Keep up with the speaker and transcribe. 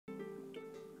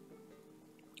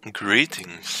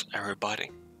Greetings, everybody.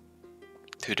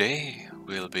 Today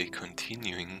we'll be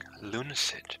continuing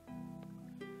Lunacid.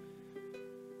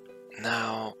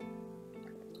 Now,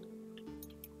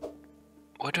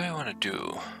 what do I want to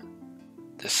do?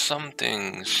 There's some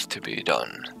things to be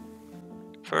done.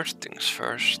 First things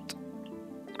first,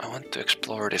 I want to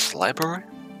explore this library.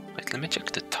 Wait, let me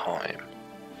check the time.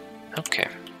 Okay.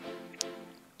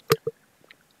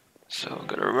 So,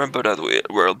 gotta remember that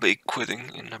we'll be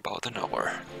quitting in about an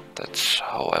hour. That's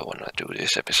how I wanna do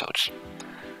these episodes.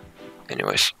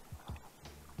 Anyways,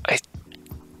 I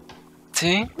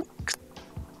think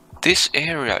this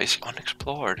area is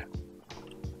unexplored.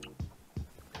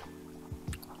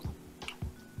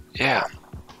 Yeah.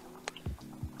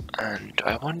 And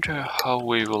I wonder how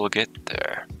we will get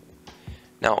there.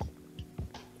 Now,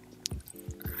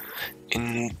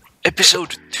 in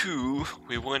episode 2,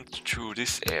 we went through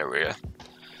this area.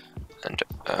 And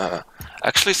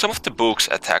actually some of the books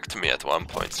attacked me at one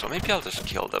point, so maybe I'll just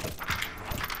kill them.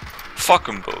 Fuck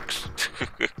 'em, books.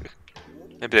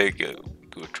 Maybe they get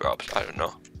good drops, I don't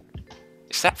know.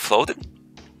 Is that floating?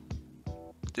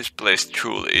 This place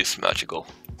truly is magical.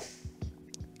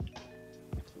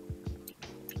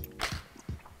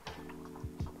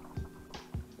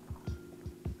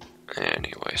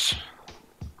 Anyways.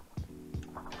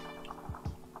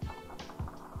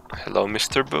 Hello,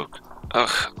 Mr. Book.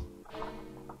 Ugh.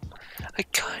 I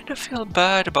kinda feel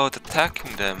bad about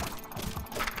attacking them.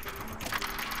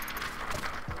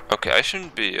 Okay, I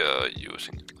shouldn't be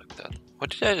using it like that.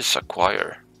 What did I just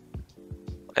acquire?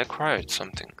 I acquired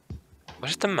something.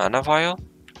 Was it the mana vial?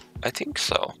 I think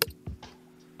so.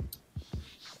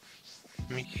 Let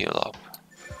me heal up.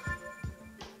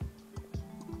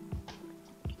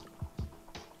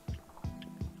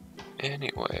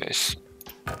 Anyways,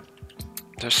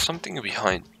 there's something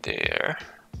behind there.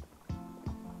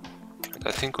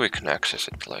 I think we can access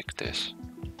it like this.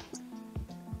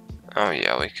 Oh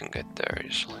yeah, we can get there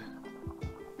easily.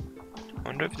 I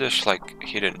wonder if there's like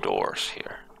hidden doors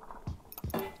here.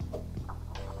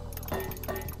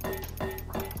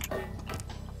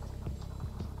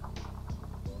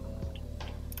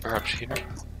 Perhaps here?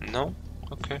 No?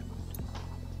 Okay.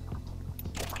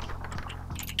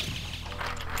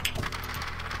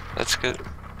 Let's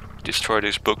destroy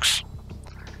these books.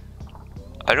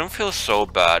 I don't feel so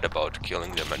bad about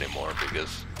killing them anymore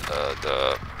because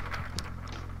the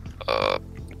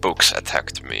books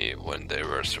attacked me when they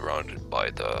were surrounded by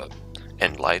the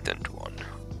enlightened one.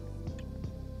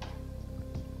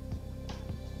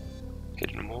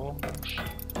 Hidden walls?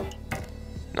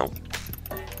 No.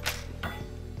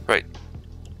 Right.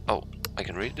 Oh, I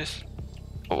can read this?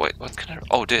 Oh wait, what can I...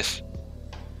 Oh, this.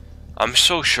 I'm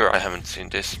so sure I haven't seen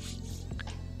this.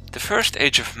 The first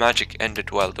age of magic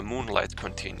ended while the moonlight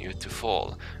continued to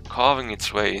fall, carving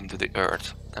its way into the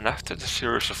earth, and after the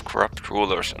series of corrupt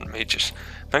rulers and mages,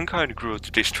 mankind grew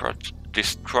to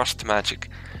distrust magic.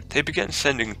 They began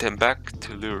sending them back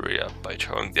to Luria by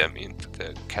throwing them into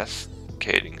the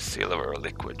cascading silver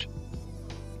liquid.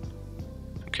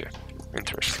 Okay,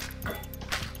 interesting.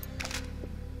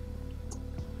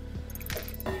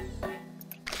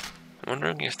 I'm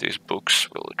wondering if these books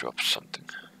will drop something.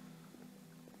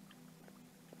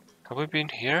 Have we been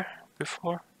here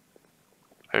before?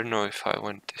 I don't know if I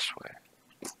went this way.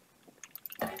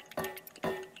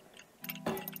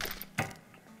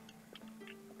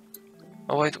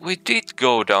 Oh wait, we did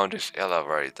go down this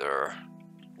elevator.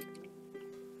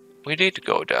 We did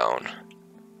go down.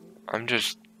 I'm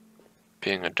just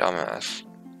being a dumbass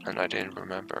and I didn't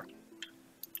remember.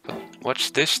 But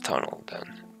what's this tunnel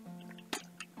then?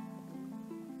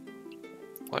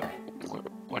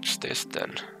 What's this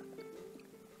then?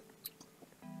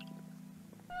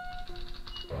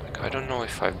 Like, I don't know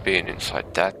if I've been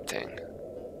inside that thing.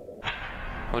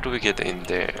 How do we get in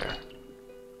there?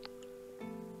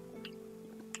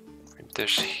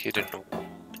 There's hidden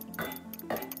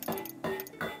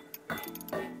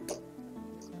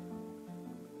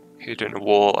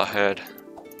wall ahead.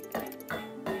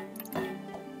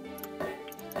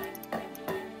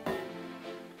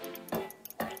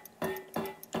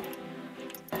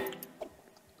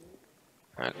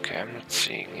 Okay, I'm not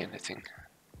seeing anything,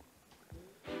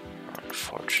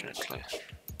 unfortunately.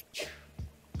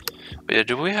 But yeah,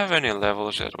 do we have any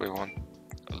levels that we want?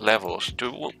 Levels?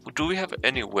 Do we have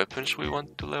any weapons we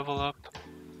want to level up?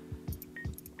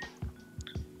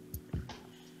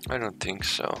 I don't think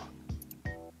so.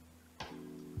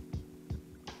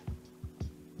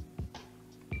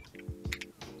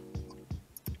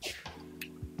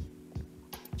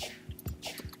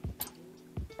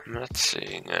 I'm not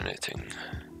seeing anything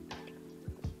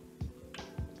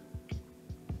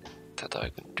that I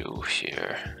can do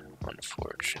here,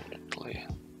 unfortunately.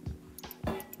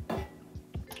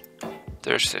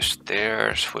 There's the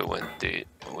stairs.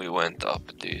 We went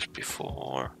up these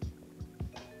before.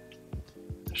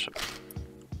 There's a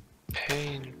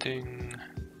painting.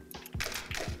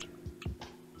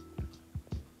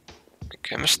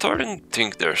 Okay, I'm starting to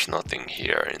think there's nothing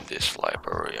here in this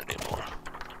library anymore.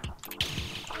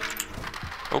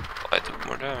 Oh, I took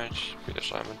more damage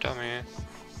because I'm a dummy.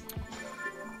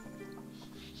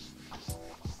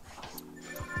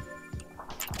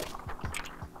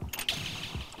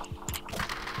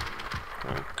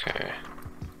 Okay.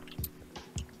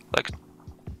 Like,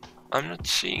 I'm not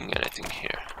seeing anything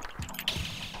here.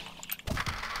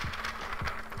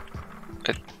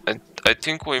 I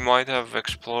think we might have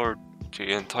explored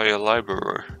the entire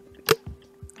library.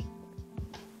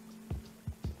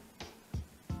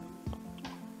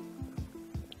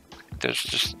 There's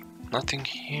just nothing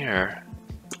here.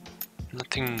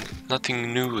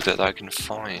 Nothing new that I can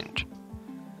find.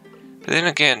 But then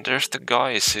again, there's the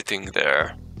guy sitting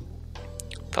there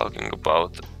talking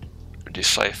about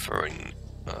deciphering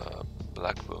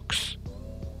black books.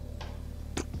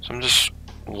 So I'm just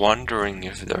wondering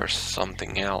if there's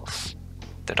something else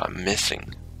that I'm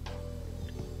missing.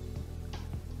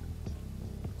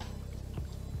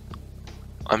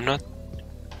 I'm not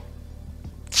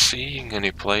seeing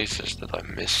any places that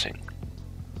I'm missing.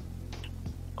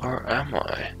 Or am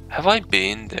I? Have I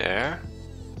been there?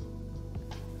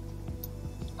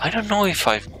 I don't know if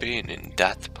I've been in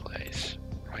that place.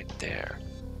 Right there.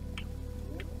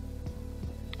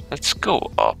 Let's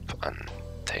go up and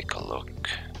take a look.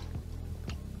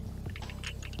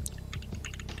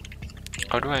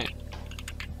 How do I...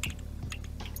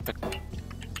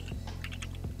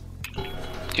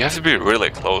 You have to be really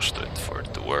close to it for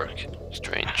it to work.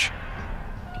 Strange.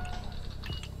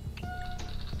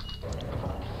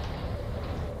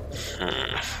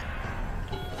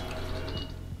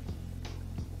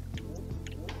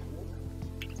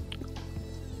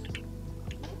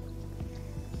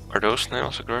 Are those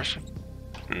snails aggressive?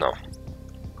 No.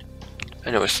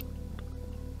 Anyways,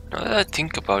 now that I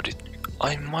think about it,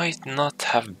 I might not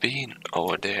have been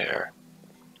over there,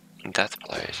 in that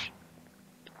place.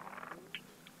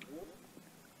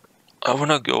 I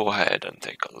wanna go ahead and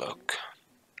take a look.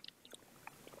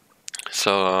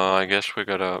 So I guess we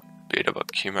got a bit of a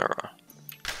chimera.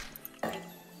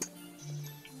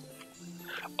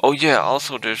 Oh yeah,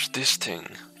 also there's this thing.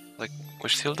 Like, we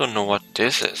still don't know what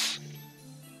this is.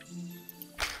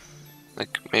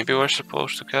 Like, maybe we're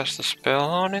supposed to cast a spell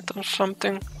on it or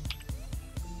something?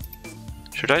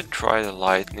 Should I try the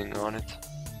lightning on it?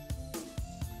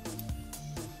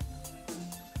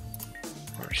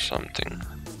 Or something.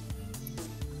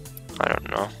 I don't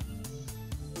know.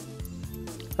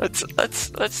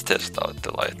 Let's test out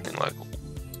the lightning. Like,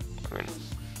 I mean,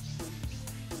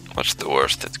 what's the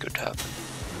worst that could happen?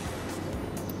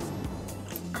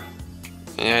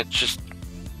 Yeah, it's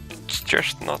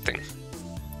just nothing.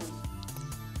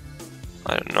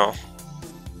 I don't know.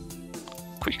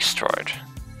 Quick stride.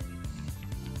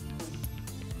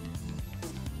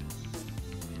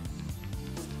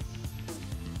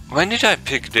 When did I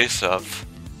pick this up?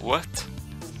 What?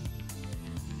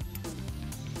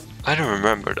 I don't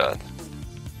remember that.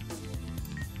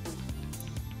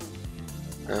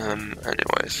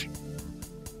 Anyways.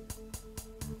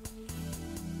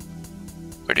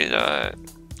 Where did I...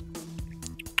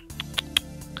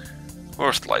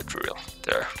 Where's light reel?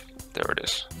 There it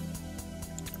is.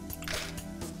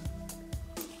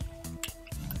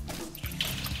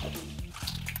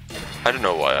 I don't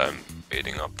know why I'm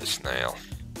beating up the snail.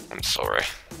 I'm sorry.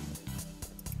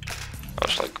 I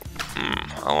was like,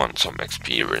 I want some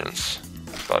experience.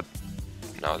 But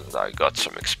now that I got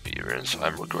some experience,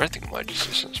 I'm regretting my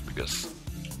decisions because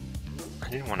I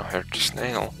didn't want to hurt the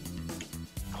snail.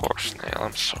 Poor snail,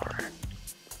 I'm sorry.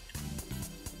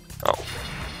 Oh.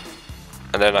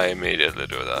 And then I immediately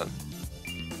do that.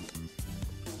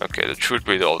 Okay, the truth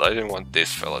be told, I didn't want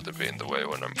this fella to be in the way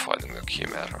when I'm fighting the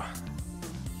chimera.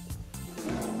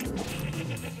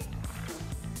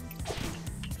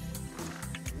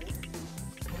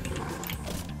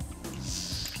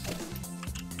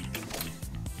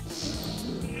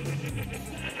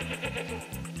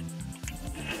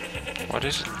 What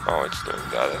is it? Oh, it's doing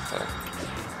that attack.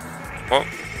 Well.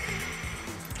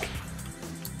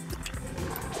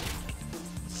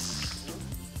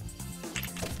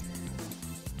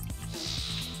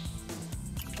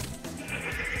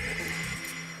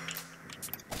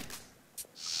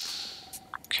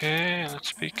 Okay,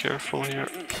 let's be careful here.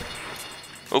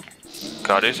 Oh,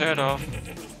 got his head off.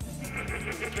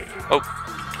 Oh.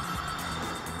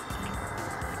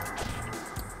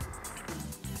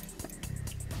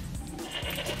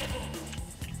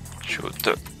 Shoot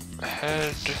the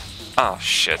head. Ah,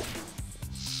 shit.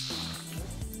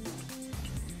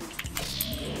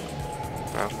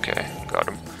 Okay, got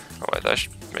him. Oh wait, I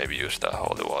should maybe use that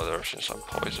holy water since I'm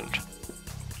poisoned.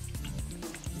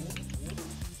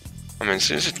 I mean,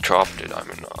 since it dropped it, I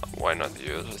mean, why not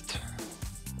use it?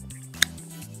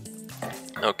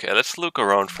 Okay, let's look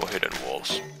around for hidden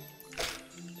walls.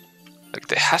 Like,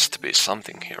 there has to be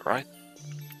something here, right?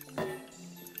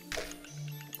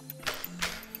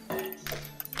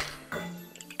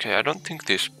 Okay, I don't think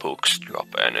these books drop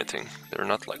anything. They're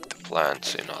not like the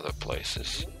plants in other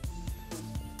places.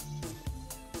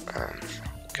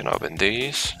 Can I open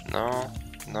these? No,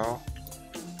 no.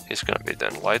 He's gonna be the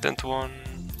enlightened one.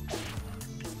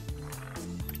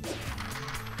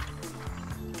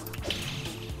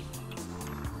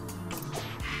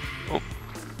 Oh.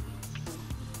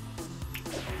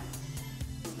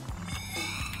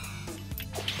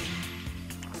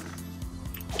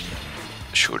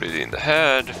 Shoot it in the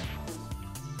head.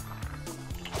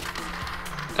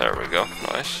 There we go,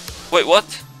 nice. Wait,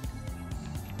 what?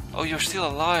 Oh, you're still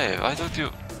alive. I thought you...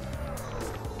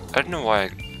 I don't know why.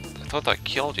 I thought I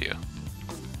killed you.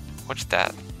 What's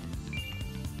that?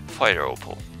 Fire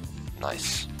opal.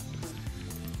 Nice.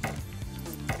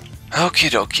 Okie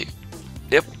dokie.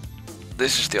 Yep.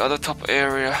 This is the other top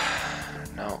area.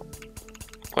 Now...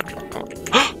 What?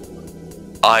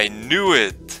 I knew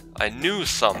it! I knew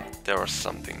there was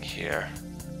something here.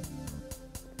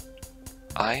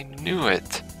 I knew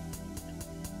it.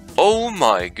 Oh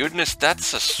my goodness,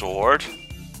 that's a sword.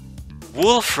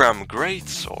 Wolfram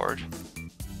Greatsword.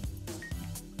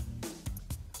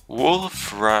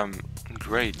 Wolfram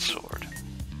Greatsword.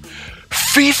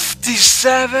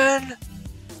 57?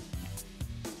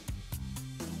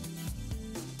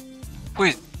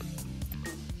 Wait,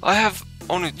 I have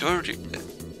only 30.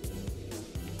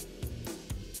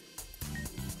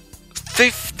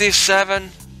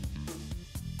 57?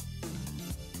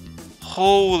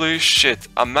 Holy shit,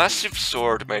 a massive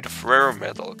sword made of rare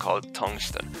metal called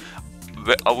tungsten.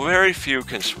 A very few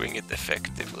can swing it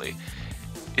effectively.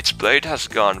 Its blade has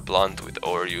gone blunt with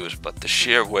overuse, but the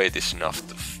sheer weight is enough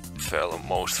to fell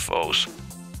most foes.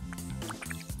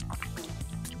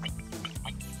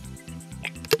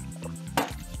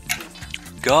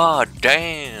 God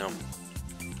damn!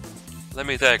 Let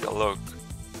me take a look.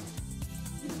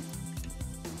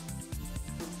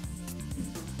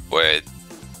 Wait.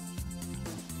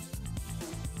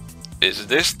 Is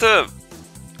this the...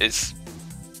 Is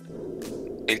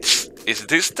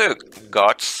this the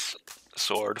God's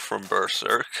sword from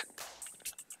Berserk?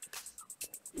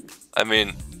 I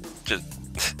mean, just...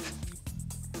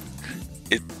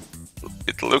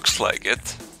 it looks like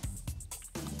it.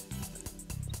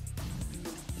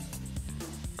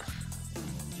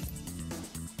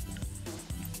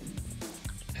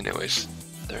 Anyways,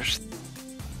 there's...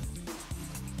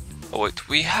 Oh wait,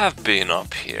 we have been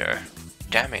up here.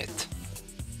 Damn it.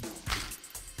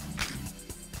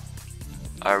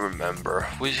 I remember,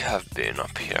 we have been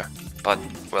up here. But,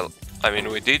 well, I mean,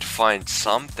 we did find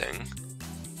something.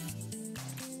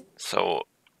 So,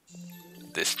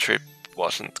 this trip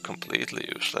wasn't completely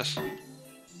useless.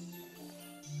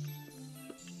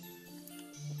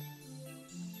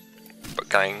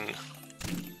 Bang.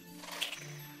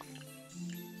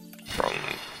 Wrong.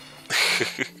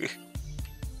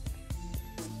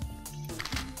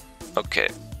 Okay.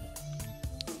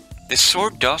 This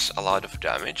sword does a lot of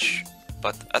damage,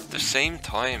 but at the same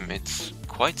time it's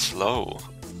quite slow.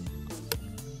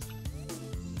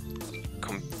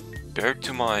 Compared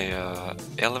to my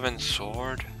elven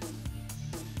sword.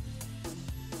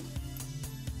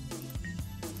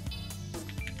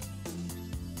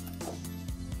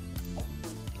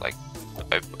 Like,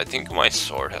 I think my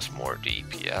sword has more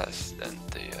DPS than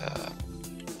the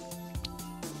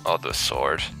other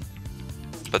sword.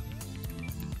 But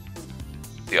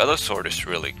the other sword is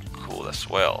really cool as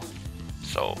well.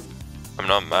 So, I'm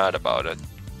not mad about it.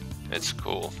 It's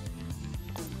cool.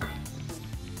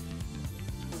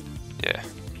 Yeah,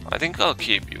 I think I'll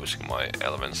keep using my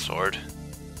elven sword,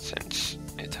 since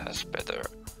it has better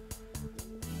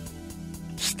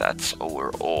stats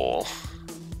overall.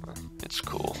 It's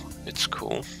cool, it's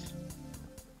cool.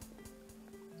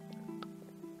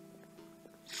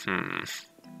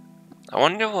 I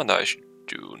wonder what I should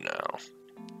do now.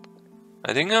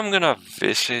 I think I'm gonna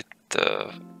visit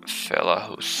the fella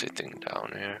who's sitting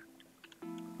down here.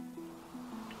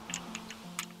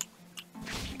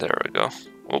 There we go.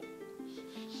 Oh,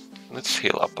 let's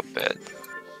heal up a bit.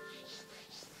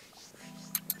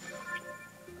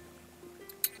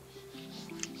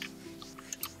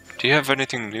 Do you have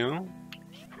anything new?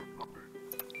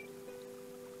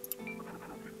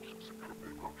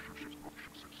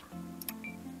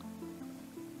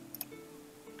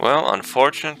 Well,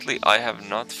 unfortunately, I have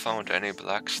not found any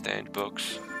black-stained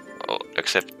books. Oh,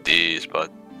 except these,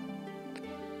 but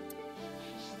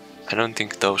I don't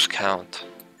think those count.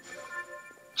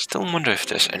 Still wonder if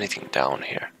there's anything down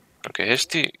here. Okay, here's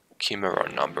the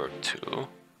Chimera number 2.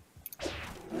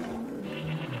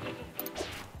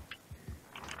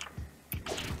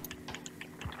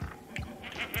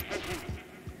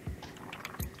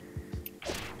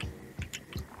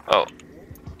 Oh,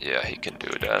 yeah, he can do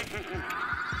that.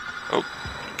 Oh.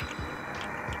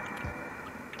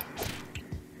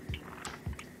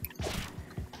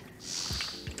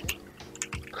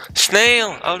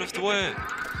 Snail! Out of the way!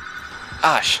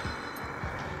 Ash!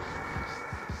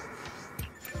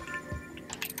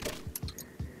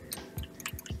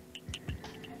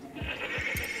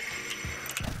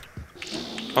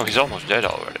 Oh, he's almost dead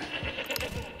already.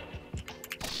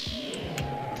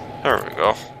 There we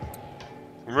go.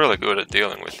 I'm really good at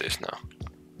dealing with this now.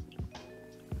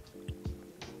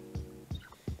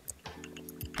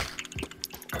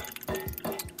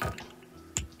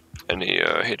 Any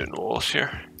hidden walls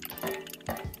here?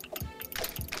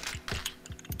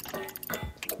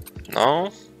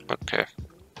 No? Okay.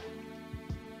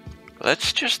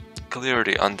 Let's just clear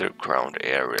the underground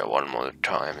area one more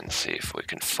time and see if we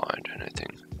can find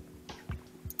anything.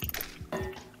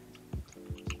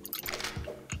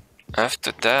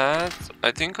 After that,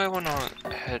 I think I wanna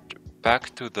head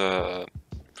back to the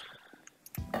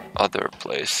other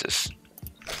places.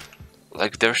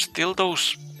 Like, there's still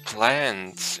those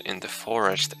plants in the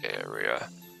forest area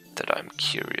that I'm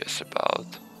curious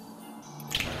about.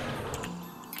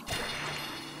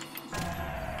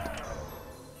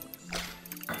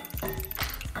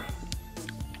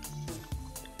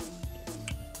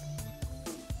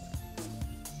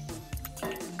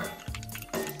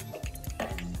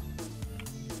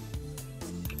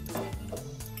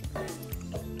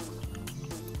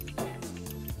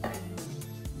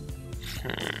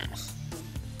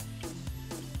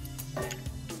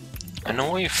 I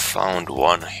know we found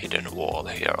one hidden wall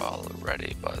here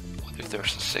already, but what if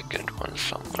there's a second one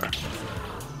somewhere?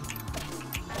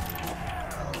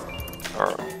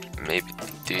 Or maybe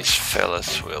these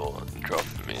fellas will drop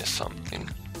me something.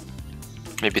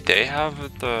 Maybe they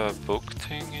have the book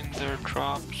thing in their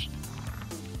drops?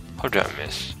 How did I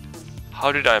miss?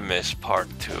 How did I miss part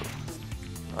 2?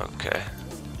 Okay.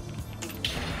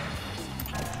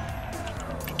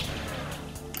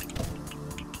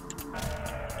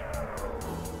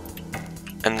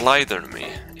 Enlighten me.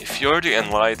 If you're the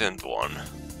enlightened one,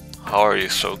 how are you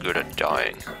so good at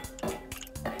dying?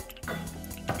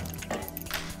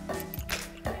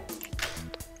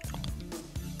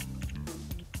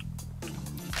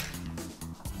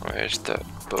 Where's the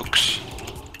books?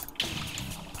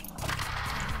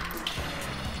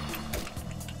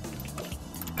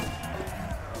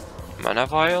 Mana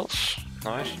vials?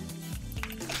 Nice.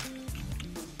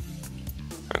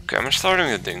 Okay, I'm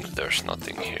starting to think there's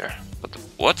nothing here. But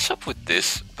what's up with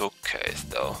this bookcase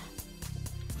though?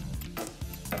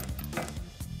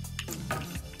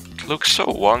 It looks so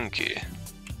wonky.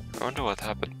 I wonder what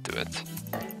happened to it.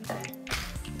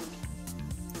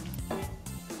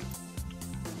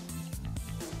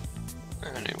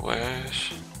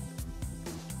 Anyways.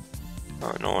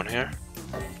 Oh, no one here.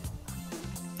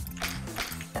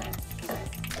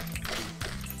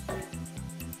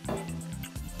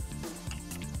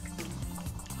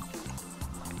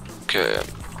 Okay.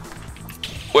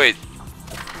 Wait.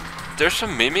 There's a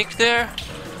mimic there?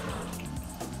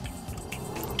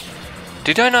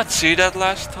 Did I not see that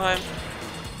last time?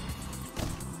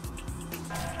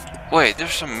 Wait,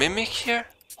 there's a mimic here?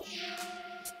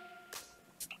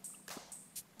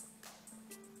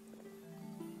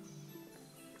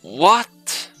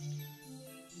 What?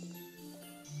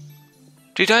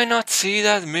 Did I not see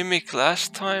that mimic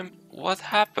last time? What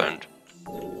happened?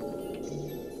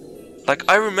 Like,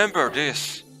 I remember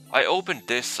this. I opened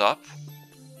this up.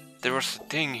 There was a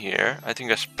thing here, I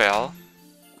think a spell.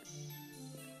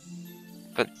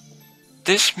 But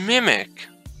this mimic.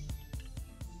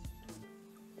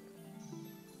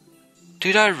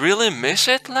 Did I really miss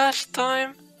it last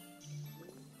time?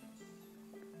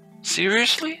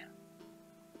 Seriously?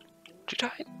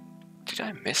 Did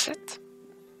I miss it?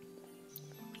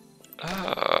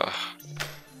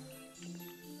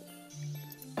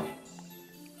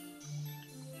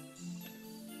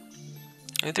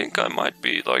 I think I might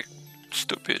be like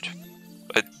stupid.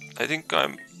 I think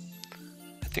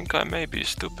I may be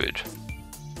stupid.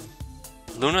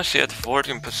 Lunacid at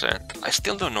 14%. I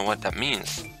still don't know what that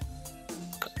means.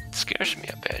 It scares me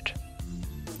a bit.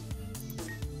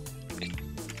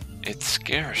 It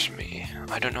scares me.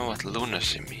 I don't know what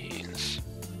lunacy means.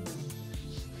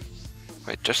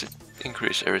 Wait, does it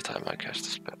increase every time I cast a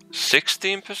spell?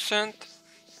 16%?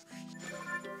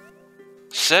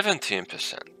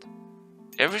 17%.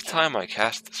 Every time I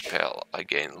cast a spell, I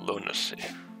gain Lunacid.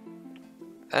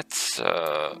 That's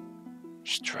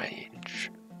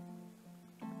strange.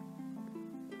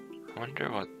 I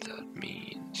wonder what that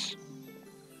means.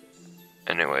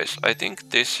 Anyways, I think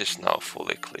this is now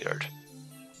fully cleared.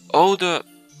 Oh, the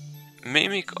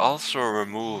Mimic also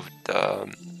removed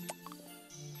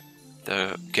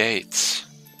the gates.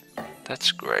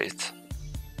 That's great.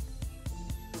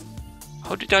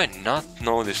 How did I not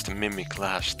notice the Mimic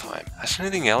last time? Has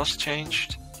anything else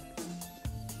changed?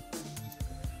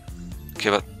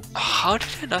 Okay, but how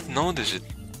did I not notice it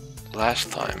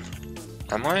last time?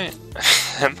 Am I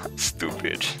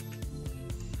stupid?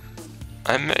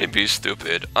 I may be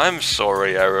stupid. I'm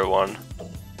sorry, everyone.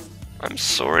 I'm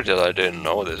sorry that I didn't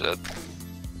notice it.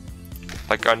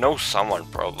 Like, I know someone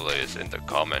probably is in the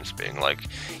comments being like,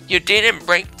 "You didn't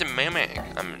break the Mimic."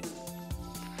 I mean,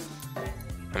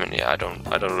 yeah, I don't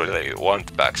really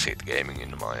want backseat gaming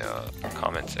in my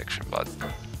comment section, but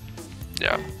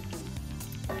yeah,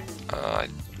 I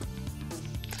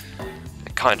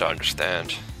kind of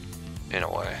understand in a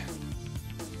way.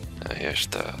 Here's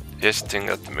the thing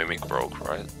that the Mimic broke,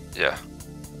 right? Yeah.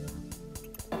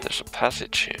 There's a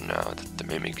passage here now that the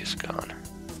Mimic is gone.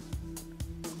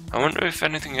 I wonder if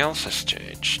anything else has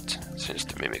changed since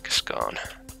the Mimic is gone.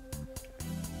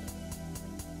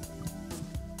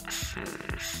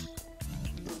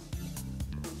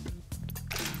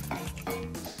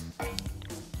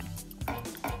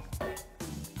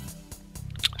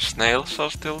 Snails are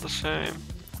still the same.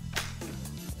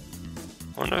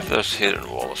 I wonder if there's hidden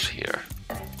walls here.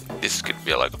 This could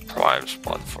be like a prime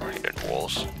spot for hidden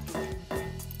walls.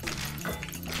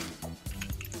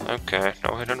 Okay,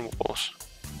 no hidden walls.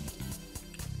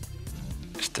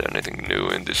 Is there anything new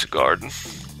in this garden?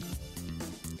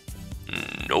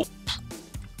 Nope.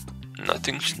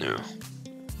 Nothing's new.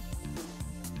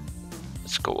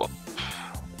 Let's go up.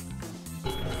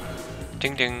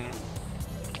 Ding ding.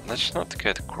 Let's not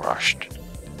get crushed.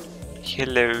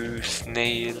 Hello,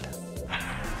 snail.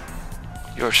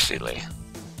 You're silly.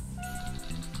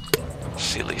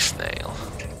 Silly snail.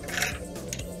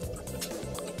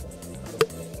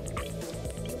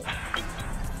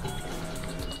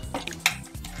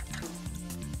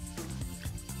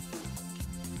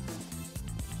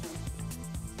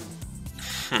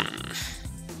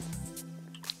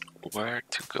 Where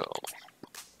to go?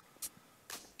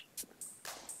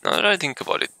 Now that I think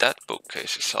about it, that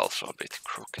bookcase is also a bit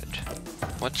crooked.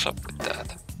 What's up with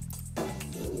that?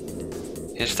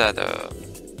 Is that a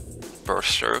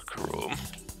berserk room?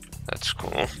 That's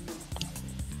cool.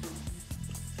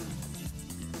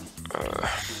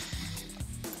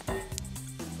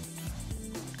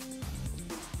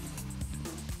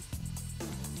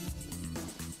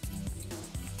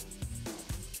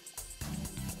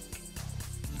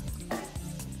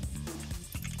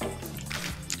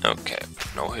 Okay,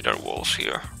 no hidden walls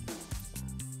here.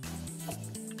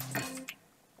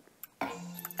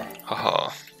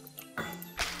 Haha.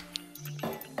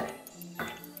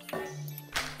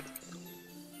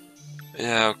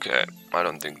 Yeah, okay. I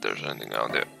don't think there's anything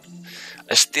out there.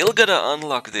 I still gotta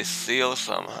unlock this seal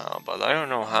somehow, but I don't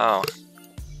know how.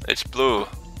 It's blue.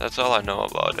 That's all I know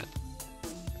about it.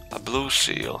 A blue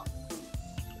seal.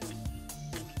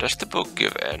 Does the book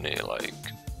give any, like...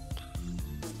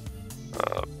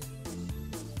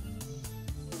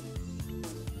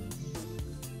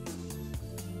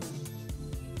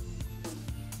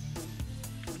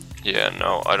 Yeah,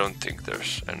 no, I don't think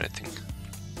there's anything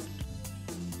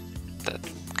that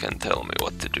can tell me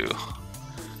what to do.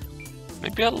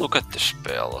 Maybe I'll look at the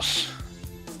spells.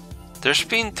 There's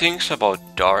been things about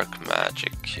dark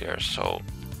magic here, so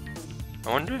I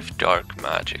wonder if dark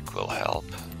magic will help.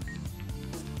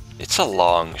 It's a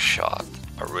long shot,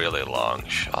 a really long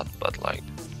shot, but like,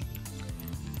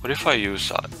 what if I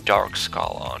use a dark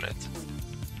skull on it?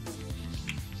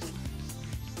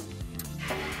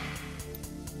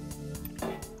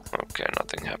 Okay,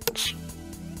 nothing happens.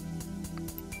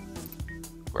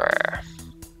 Rare.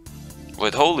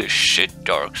 Wait, holy shit,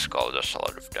 dark skull does a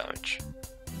lot of damage.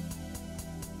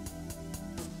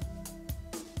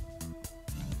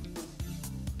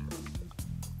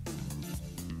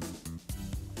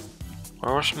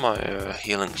 Where was my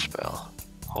healing spell?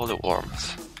 Holy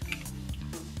warmth.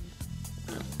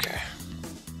 Okay.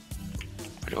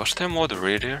 Wait, was there more to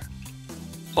read here?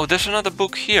 Oh, there's another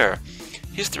book here.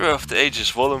 History of the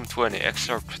Ages, Volume 20,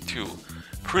 Excerpt 2.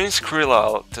 Prince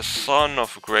Krillal, the son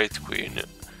of Great Queen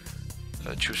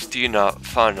Justina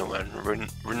Fanuman,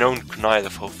 renowned knight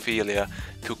of Ophelia,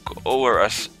 took over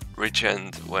as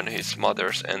regent when his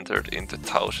mothers entered into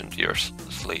 1,000 years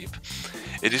sleep.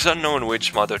 It is unknown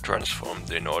which mother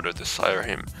transformed in order to sire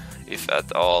him, if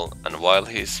at all, and while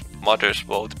his mothers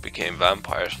both became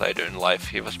vampires later in life,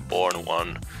 he was born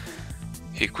one.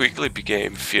 He quickly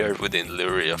became feared within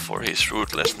Lyria for his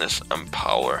ruthlessness and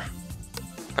power.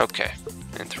 Okay,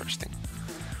 interesting.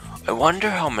 I wonder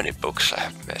how many books I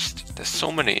have missed. There's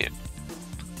so many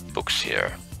books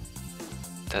here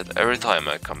that every time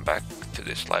I come back to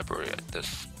this library,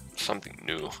 there's something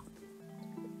new.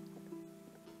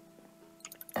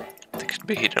 There could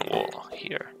be a hidden wall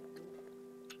here.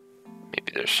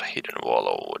 Maybe there's a hidden wall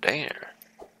over there.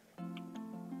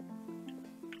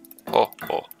 Oh.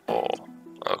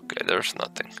 Okay, there's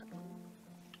nothing.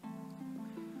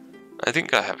 I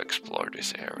think I have explored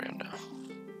this area now.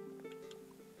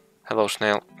 Hello,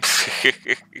 snail.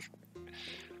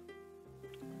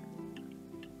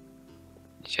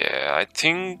 Yeah, I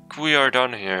think we are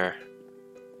done here.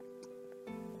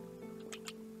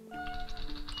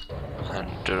 And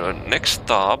the next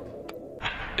stop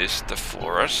is the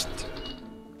forest.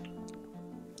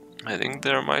 I think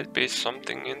there might be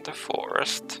something in the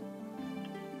forest.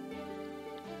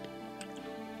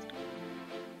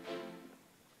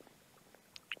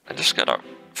 I just gotta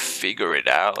figure it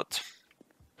out.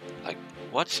 Like,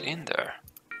 what's in there?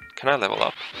 Can I level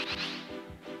up?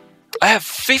 I have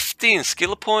 15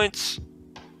 skill points!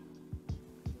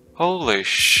 Holy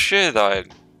shit, I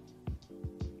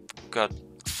got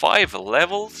 5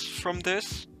 levels from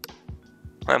this?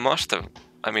 I must have...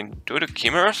 I mean, do the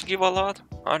chimeras give a lot?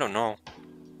 I don't know.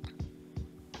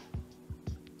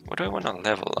 What do I want to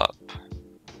level up?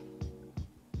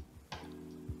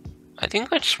 I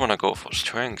think I just want to go for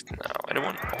strength now. I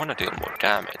want to deal more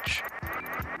damage.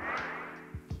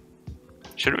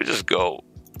 Should we just go?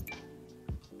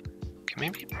 Okay,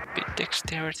 maybe a bit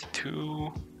dexterity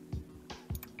too.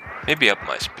 Maybe up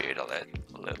my speed a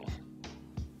little.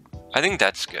 I think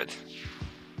that's good,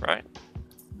 right?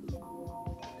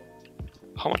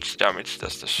 How much damage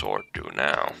does the sword do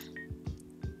now?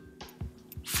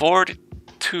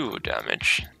 42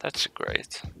 damage. That's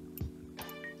great.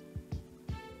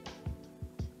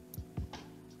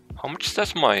 How much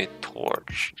does my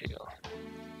torch deal?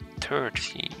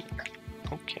 13.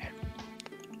 Okay.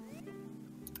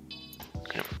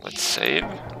 Let's save.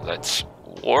 Let's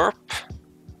warp.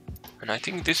 And I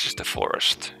think this is the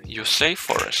forest. You say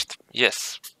forest?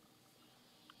 Yes.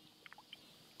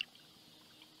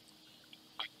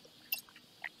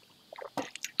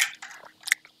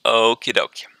 Okie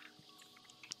dokie.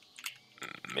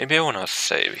 Maybe I wanna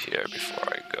save here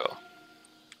before I go.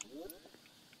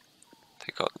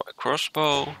 Take out my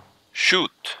crossbow.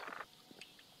 Shoot!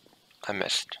 I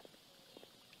missed.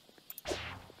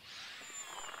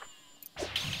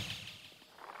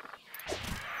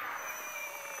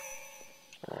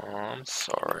 Oh, I'm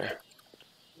sorry.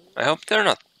 I hope they're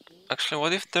not... Actually,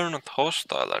 what if they're not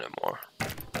hostile anymore?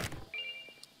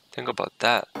 Think about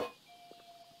that.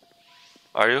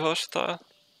 Are you hostile?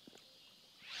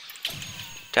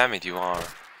 Damn it, you are.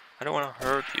 I don't want to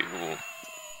hurt you.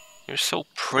 You're so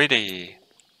pretty.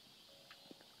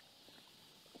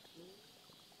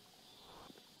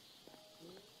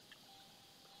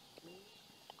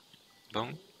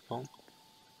 Boom, boom.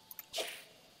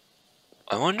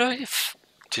 I wonder if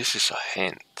this is a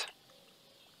hint.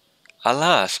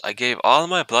 Alas, I gave all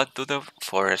my blood to the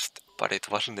forest, but it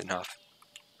wasn't enough.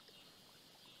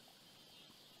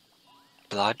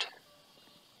 Blood?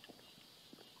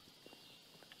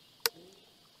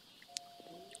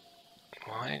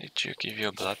 Why did you give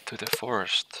your blood to the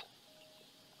forest?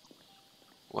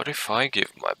 What if I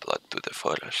give my blood to the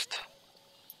forest?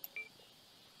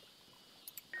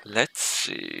 Let's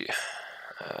see.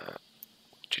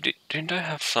 Didn't I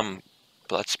have some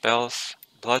blood spells?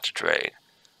 Blood drain.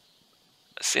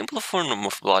 A simple form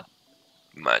of blood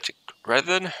magic.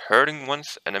 Rather than hurting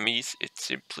one's enemies, it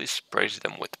simply sprays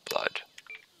them with blood.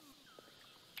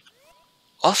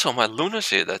 Also, my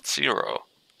Lunacid at 0,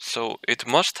 so it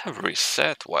must have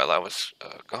reset while I was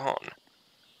gone.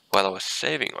 While I was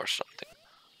saving or something.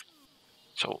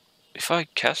 So, if I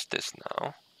cast this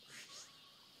now...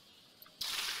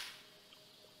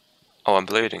 Oh, I'm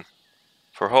bleeding.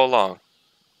 For how long?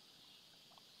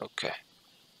 Okay.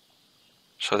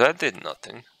 So that did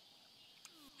nothing.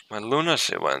 My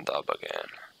lunacy went up again.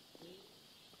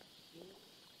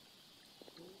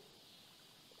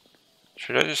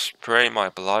 Should I just spray my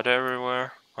blood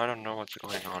everywhere? I don't know what's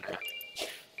going on here.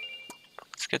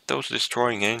 Let's get those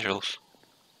destroying angels.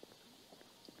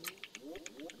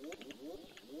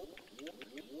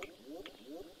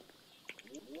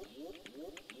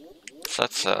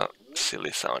 That's a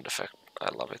silly sound effect. I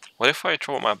love it. What if I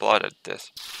throw my blood at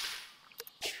this?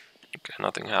 Okay,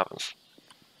 nothing happens.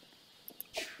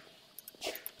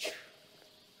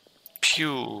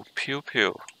 Pew, pew,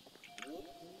 pew.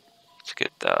 Let's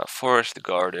get the forest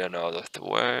guardian out of the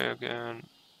way again.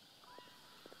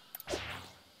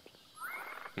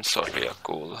 And Sophia,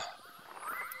 cool.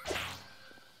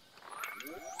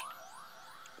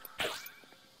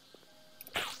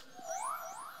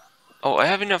 Oh, I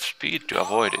have enough speed to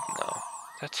avoid it now.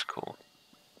 That's cool.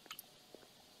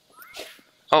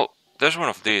 Oh, there's one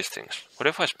of these things. What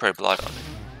if I spray blood on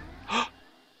it?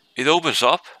 It opens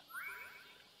up?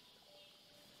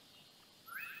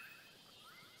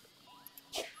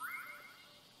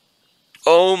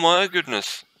 Oh my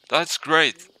goodness, that's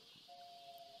great.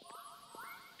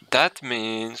 That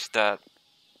means that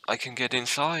I can get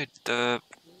inside the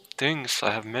things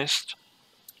I have missed.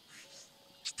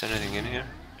 Is there anything in here?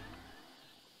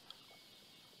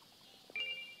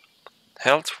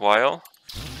 Health vial?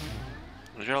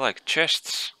 They're like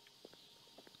chests.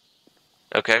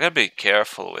 Okay, I gotta be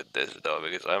careful with this though,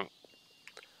 because I'm...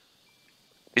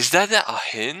 Is that a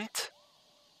hint?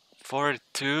 For it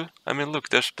too? I mean, look,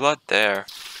 there's blood there.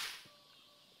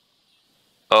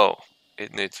 Oh,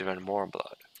 it needs even more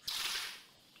blood.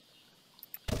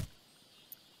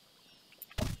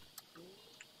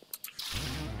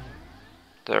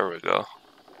 There we go.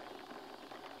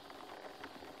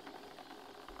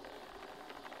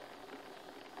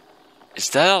 Is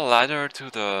that a ladder to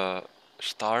the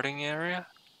starting area?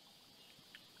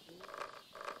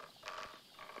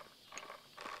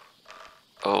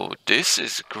 Oh, this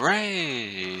is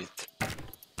great!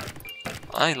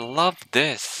 I love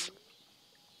this!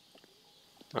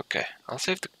 Okay, I'll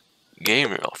save the game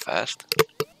real fast.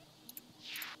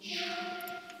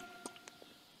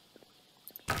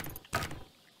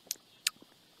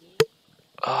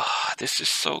 Ah, this is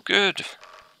so good!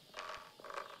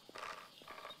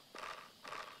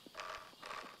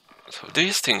 So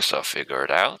these things are figured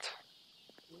out.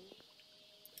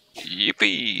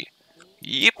 Yippee!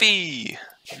 Yippee!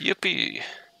 Yippee!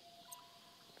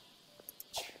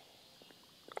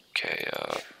 Okay,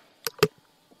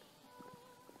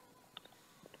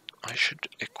 I should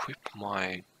equip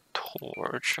my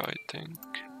torch, I think.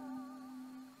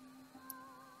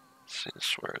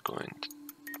 Since we're going to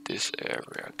this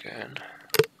area again.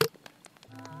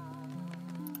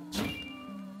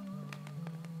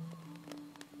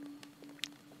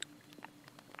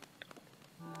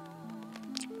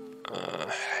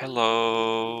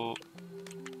 Hello.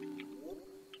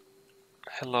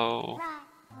 Hello.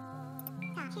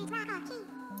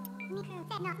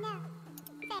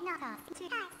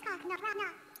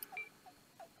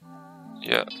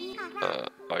 Yeah.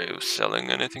 Are you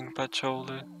selling anything,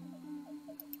 Patchouli?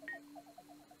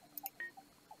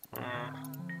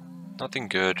 Nothing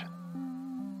good.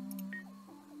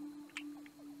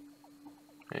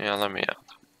 Yeah, let me out.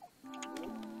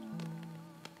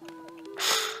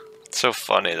 It's so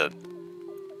funny that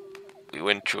we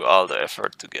went through all the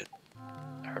effort to get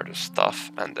her the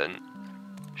stuff, and then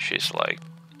she's like,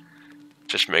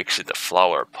 just makes it a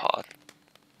flower pot.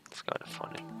 It's kind of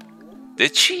funny.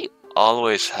 Did she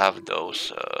always have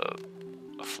those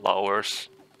flowers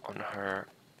on her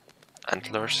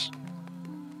antlers?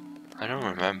 I don't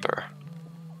remember.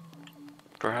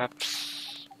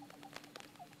 Perhaps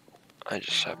I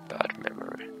just have bad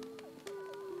memory.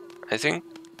 I think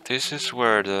this is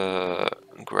where the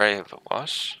grave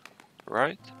was,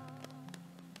 right?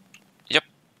 Yep.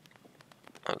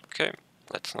 Okay,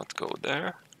 let's not go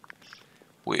there.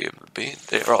 We've been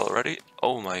there already.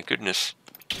 Oh my goodness.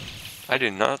 I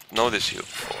did not notice you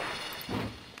before.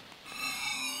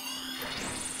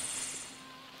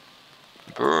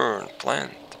 Burn,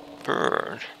 plant,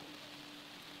 burn.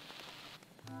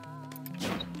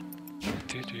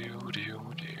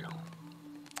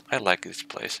 I like this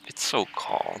place. It's so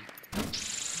calm.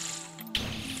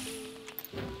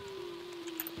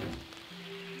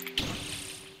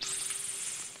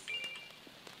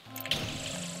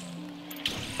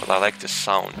 But I like the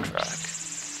soundtrack.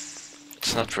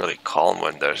 It's not really calm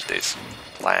when there's these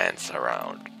plants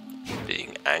around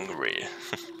being angry.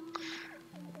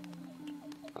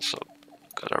 So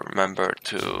gotta remember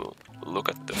to look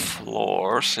at the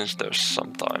floor, since there's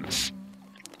sometimes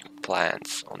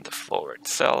plants on the floor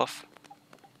itself.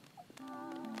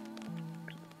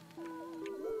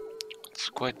 It's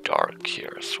quite dark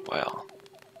here as well.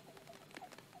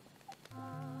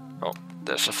 Oh,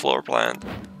 there's a floor plant.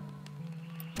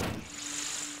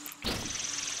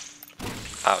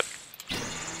 Out.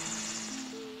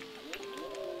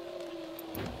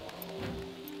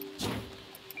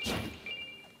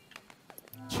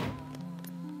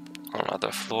 Oh, not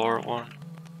another floor one.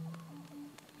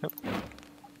 Yep.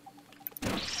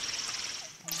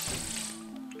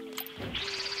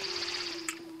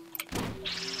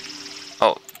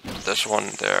 Oh, there's one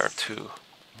there too.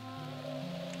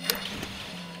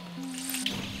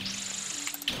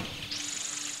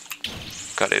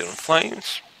 Got it on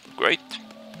flames. Great.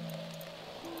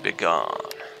 Be gone.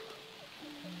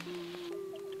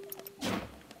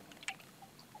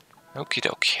 Okie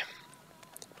dokie.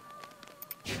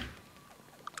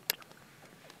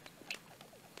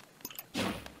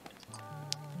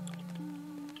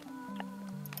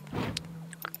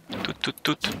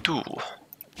 Do.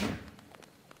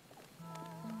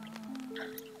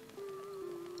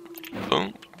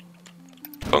 Boom.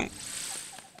 Boom.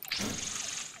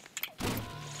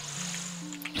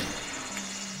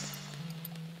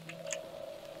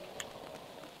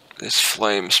 This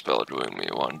flame spell doing me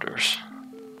wonders.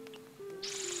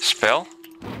 Spell?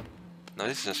 No,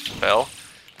 this isn't a spell.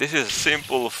 This is a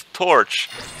simple torch.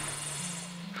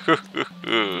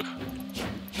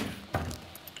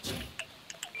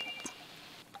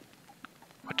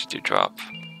 What did you drop?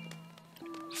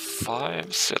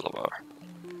 5 silver.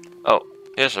 Oh,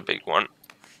 here's a big one.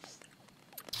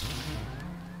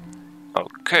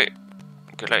 Okay,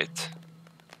 great.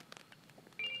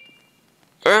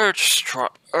 Earth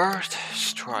strike. Earth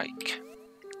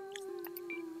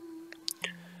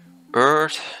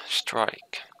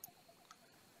strike.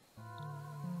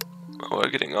 Oh, we're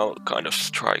getting all kind of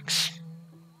strikes.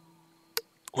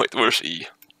 Wait, where's E?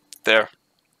 There.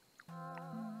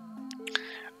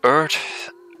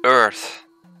 Earth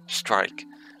strike.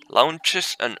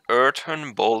 Launches an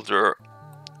earthen boulder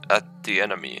at the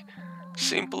enemy.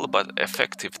 Simple but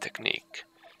effective technique.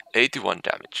 81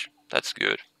 damage. That's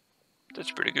good.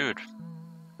 That's pretty good.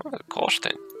 Well, the cost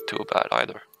ain't too bad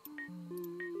either.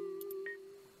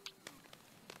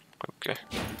 Okay.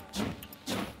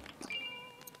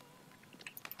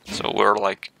 So we're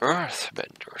like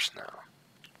earthbenders now.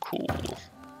 Cool.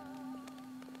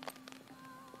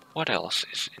 What else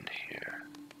is in here?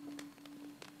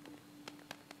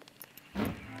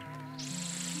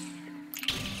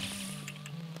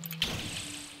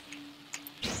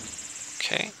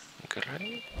 Okay,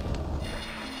 great.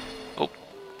 Oh,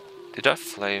 did that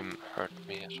flame hurt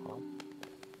me as well?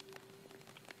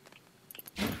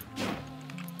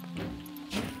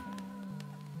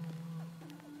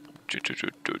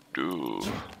 Do.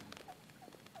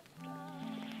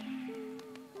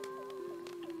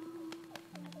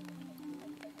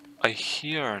 I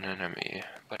hear an enemy,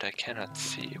 but I cannot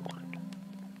see one.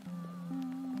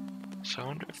 So I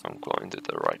wonder if I'm going to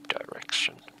the right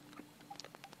direction.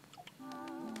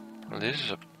 Well, this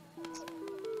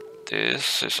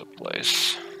is a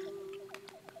place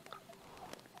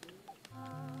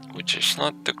which is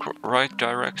not the right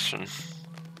direction.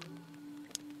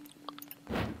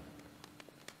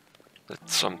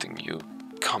 That's something you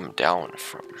come down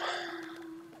from.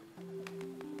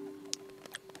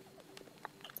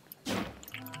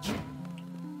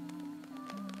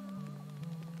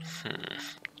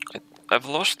 I've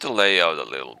lost the layout a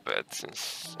little bit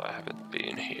since I haven't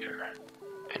been here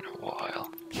in a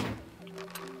while.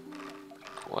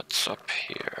 What's up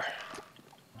here?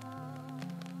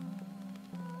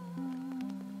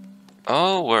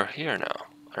 Oh, we're here now.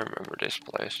 I remember this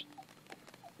place.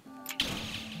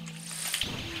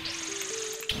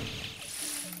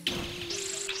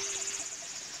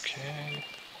 Okay.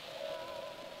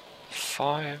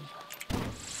 5.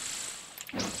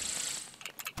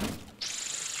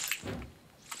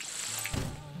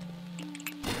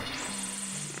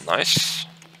 Nice.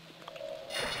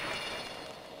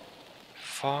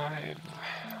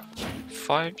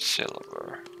 5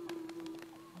 silver.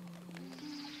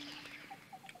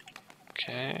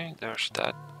 Okay, there's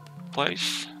that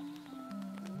place.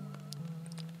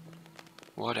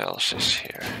 What else is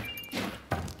here?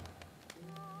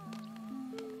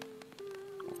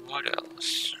 What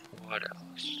else? What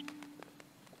else?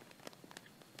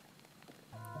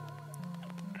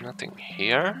 Nothing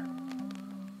here?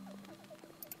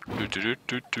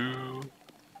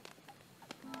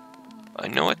 I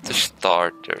know at the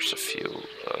start there's a few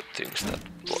things that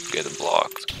get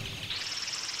blocked.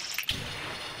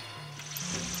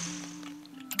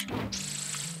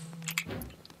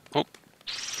 Oh,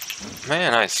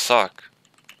 man, I suck.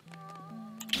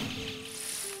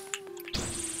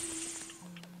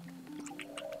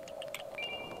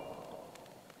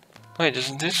 Wait,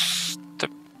 isn't this the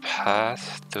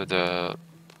path to the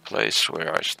place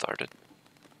where I started?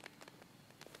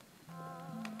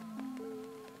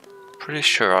 Pretty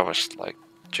sure I was like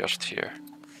just here.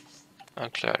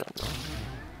 Actually, I don't know.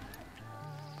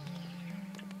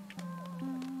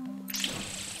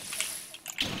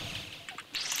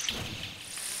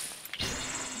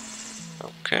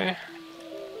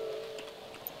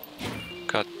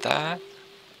 got that.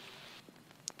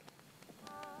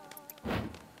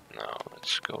 Now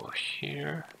let's go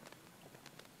here.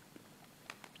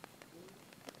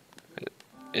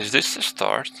 Is this the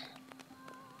start?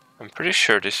 I'm pretty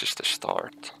sure this is the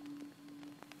start.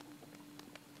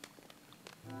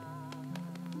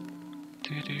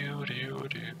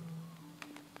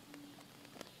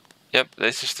 Yep,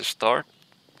 this is the start.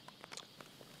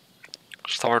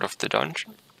 Start of the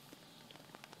dungeon.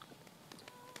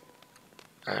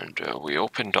 And we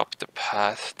opened up the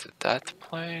path to that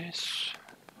place.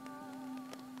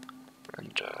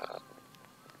 And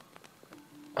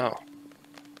oh.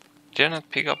 Did I not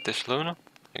pick up this Luna?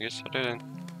 I guess I didn't.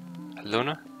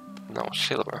 Luna? No,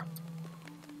 silver.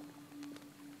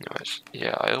 Anyways,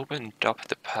 yeah, I opened up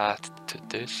the path to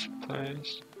this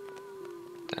place.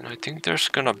 Then I think there's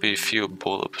gonna be a few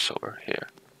bulbs over here.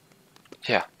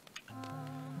 Yeah.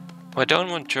 My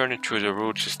downward journey through the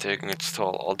roots is taking its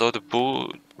toll. Although the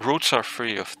roots are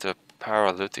free of the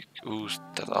paralytic ooze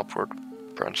that upward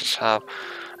branches have,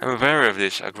 I'm wary of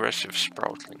these aggressive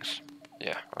sproutlings.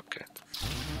 Yeah, okay.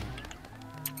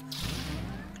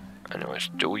 Anyways,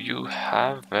 do you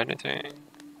have anything?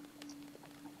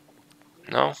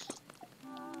 No?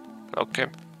 Okay.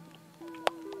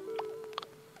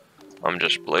 I'm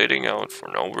just bleeding out for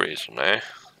no reason, eh?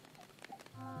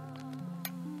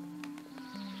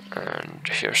 And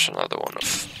here's another one of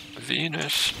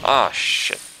Venus. Ah,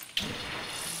 shit.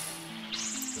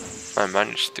 I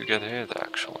managed to get hit,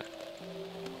 actually.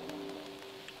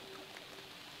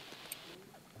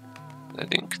 I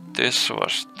think this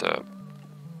was the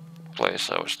place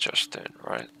I was just in,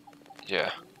 right?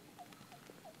 Yeah.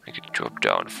 I could drop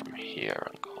down from here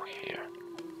and go here.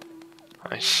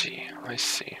 I see, I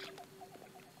see.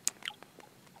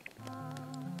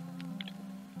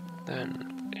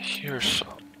 Then here's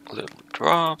a little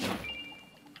drop.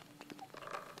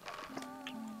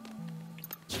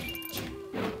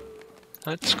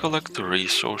 Let's collect the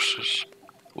resources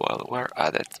while we're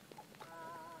at it.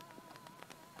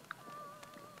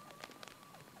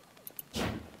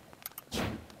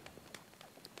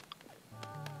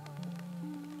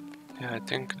 Yeah, I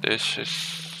think this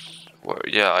is where,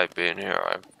 yeah, I've been here,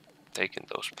 I've taken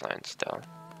those plants down.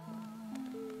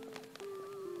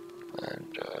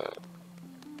 And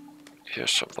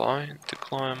here's a vine to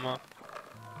climb up.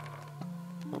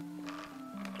 Oh.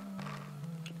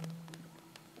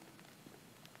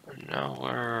 And now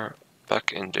we're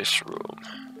back in this room.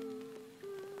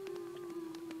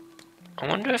 I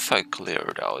wonder if I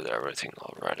cleared out everything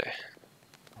already.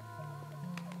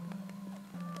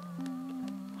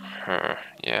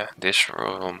 Yeah, this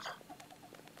room.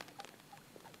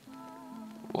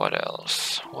 What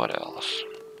else? What else?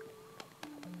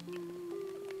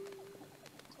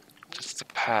 That's the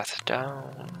path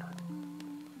down.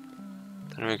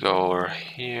 Then we go over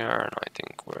here, and I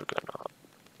think we're gonna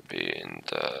be in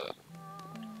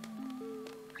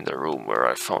the room where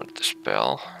I found the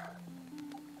spell.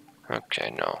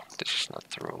 Okay, no, this is not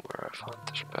the room where I found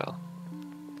the spell.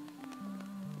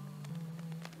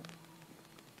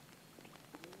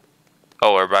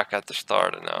 Oh, we're back at the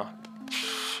start now.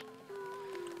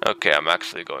 Okay, I'm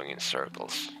actually going in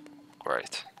circles.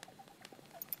 Great.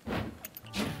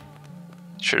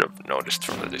 Should have noticed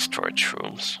from the destroyed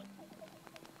shrooms.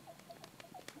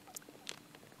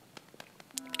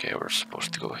 Okay, we're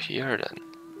supposed to go here then.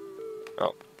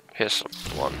 Oh, here's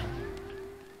one.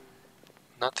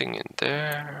 Nothing in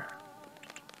there.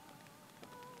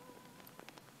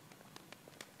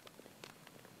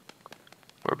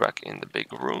 We're back in the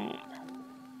big room.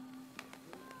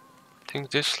 I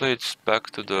think this leads back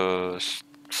to the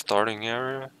starting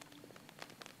area.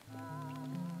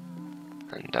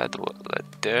 And that led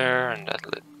there, and that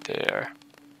led there.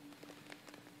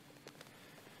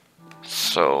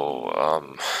 So,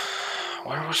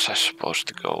 where was I supposed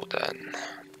to go then?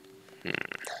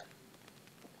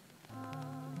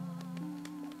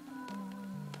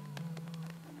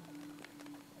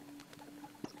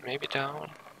 Maybe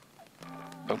down?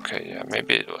 Okay, yeah,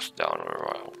 maybe it was down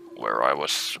where I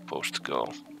was supposed to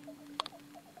go.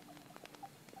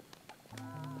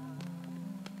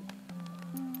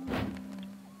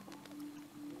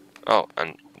 Oh,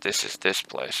 and this is this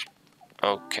place.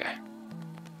 Okay.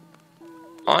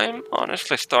 I'm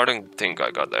honestly starting to think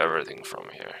I got everything from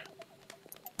here.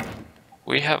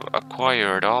 We have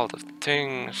acquired all the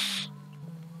things.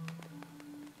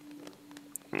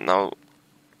 Now,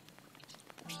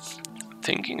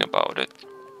 thinking about it,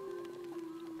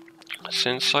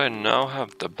 since I now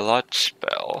have the blood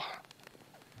spell,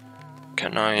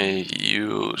 can I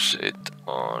use it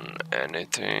on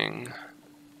anything?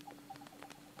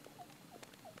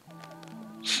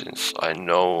 Since I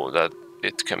know that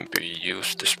it can be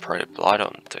used to spray blood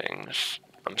on things.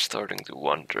 I'm starting to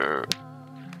wonder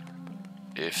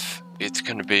if it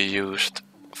can be used,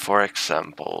 for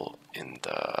example, in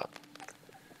the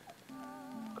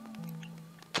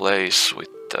place with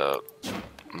the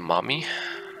mummies,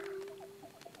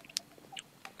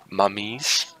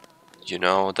 you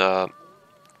know, the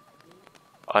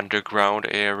underground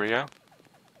area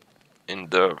in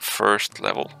the first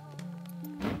level,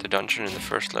 the dungeon in the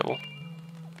first level.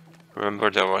 Remember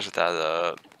there was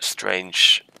that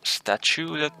strange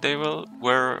statue that they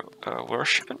were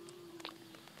worshipping?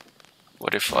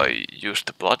 What if I used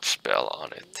the blood spell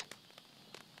on it?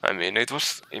 I mean, it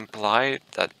was implied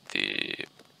that the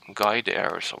guy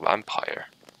there is a vampire,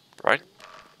 right?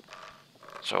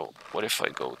 So what if I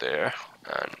go there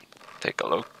and take a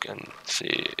look and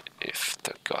see if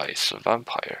the guy is a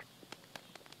vampire?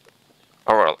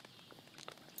 Oh well,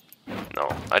 no,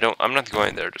 I'm not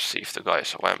going there to see if the guy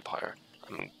is a vampire.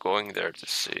 I'm going there to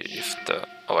see if the...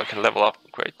 Oh, I can level up,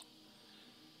 great.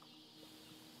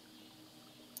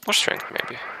 More strength,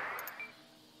 maybe.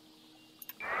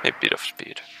 A bit of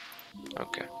speed.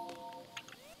 Okay.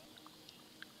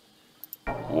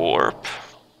 Warp.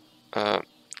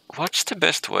 What's the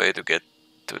best way to get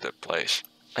to the place?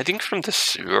 I think from the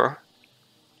sewer.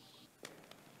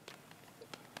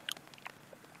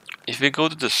 If we go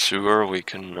to the sewer, we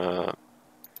can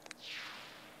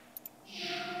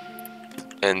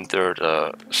enter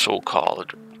the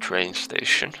so-called train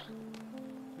station.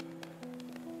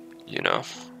 You know.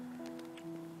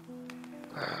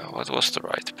 What was the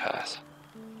right path?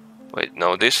 Wait,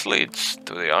 no, this leads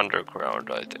to the underground,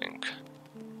 I think.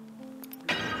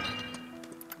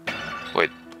 Wait,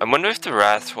 I wonder if the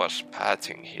Wrath was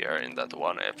pathing here in that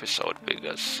one episode,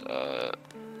 because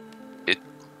it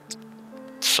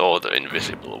saw the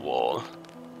invisible wall.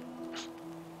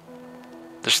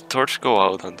 Does the torch go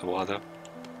out on the water?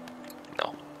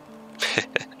 No.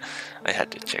 I had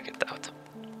to check it out.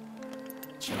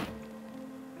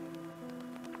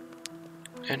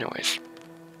 Anyways.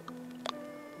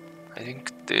 I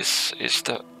think this is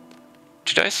the...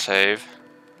 Did I save?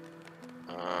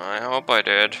 I hope I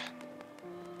did.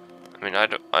 I mean,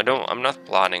 I'm not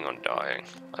planning on dying.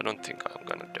 I don't think I'm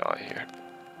gonna die here.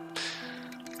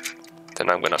 Then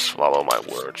I'm gonna swallow my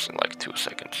words in like 2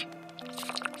 seconds.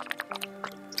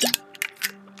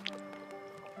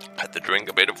 Had to drink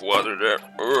a bit of water there.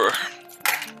 Urgh.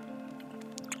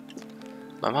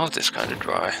 My mouth is kinda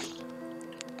dry.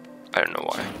 I don't know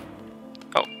why.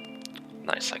 Oh,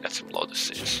 nice, I got some lotus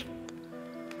seeds.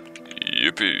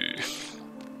 Yippee!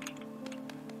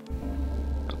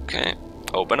 Okay,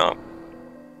 open up.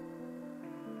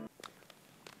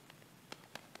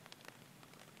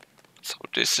 So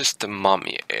this is the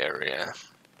mummy area.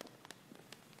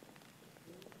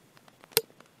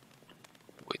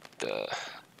 With the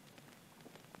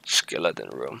skeleton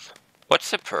room.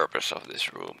 What's the purpose of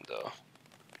this room though?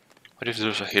 What if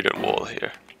there's a hidden wall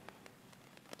here?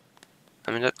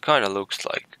 I mean, that kinda looks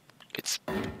like it's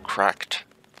cracked.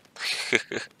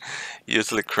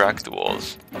 Usually cracked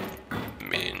walls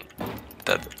mean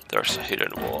that there's a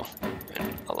hidden wall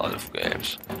in a lot of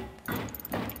games.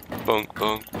 Bonk,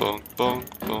 bonk, bonk, bonk,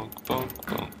 bonk, bonk,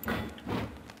 bonk.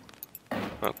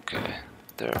 Okay,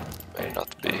 there may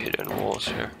not be hidden walls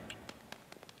here.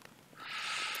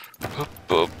 Boop,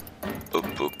 boop,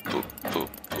 boop, boop, boop, boop,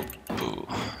 boop, boop.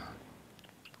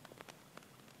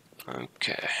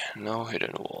 Okay, no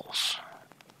hidden walls.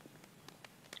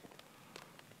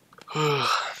 The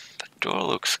door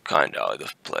looks kinda out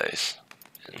of place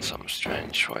in some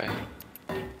strange way.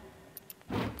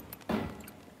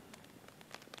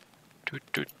 Do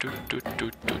do do do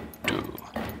do do do.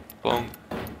 Boom.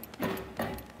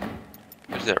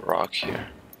 Is there a rock here?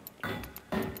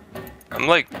 I'm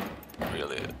like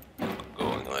really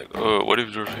going like, oh, what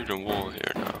if there's a hidden wall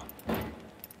here now?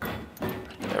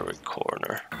 Every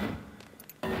corner.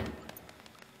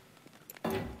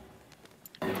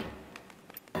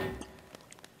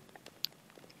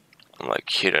 I'm like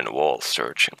hidden wall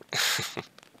searching.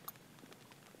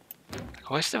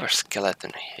 Why is there a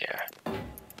skeleton here?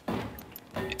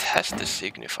 It has to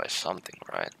signify something,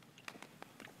 right?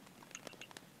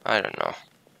 I don't know.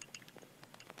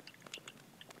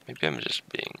 Maybe I'm just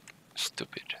being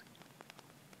stupid.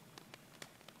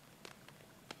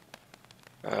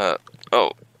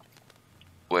 Oh.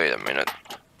 Wait a minute.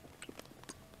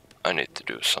 I need to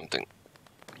do something.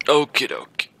 Okie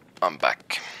dokie. I'm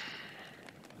back.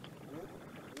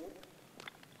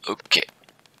 Okay.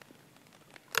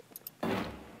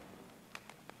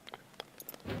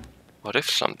 What if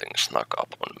something snuck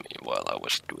up on me while I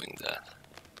was doing that?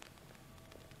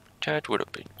 That would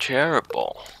have been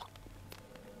terrible.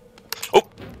 Oh!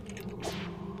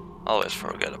 I always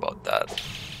forget about that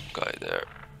guy there.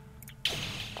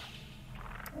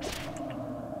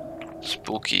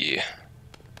 Spooky.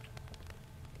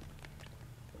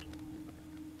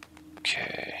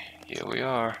 Okay, here we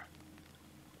are.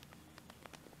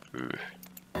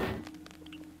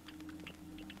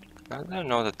 I don't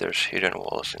know that there's hidden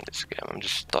walls in this game. I'm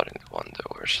just starting to wonder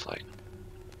where's like,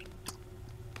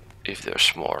 if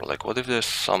there's more. Like, what if there's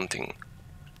something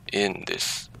in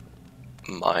this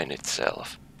mine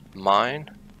itself? Mine?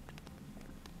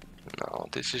 No,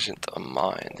 this isn't a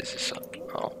mine. This is a...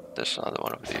 Oh, there's another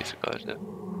one of these guys there.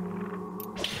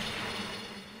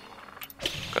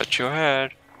 Got your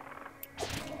head.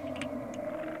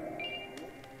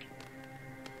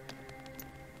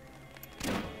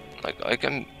 Like,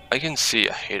 I can see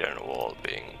a hidden wall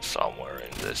being somewhere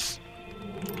in this.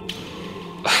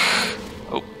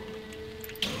 Oh.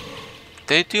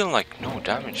 They deal like no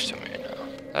damage to me now.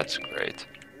 That's great.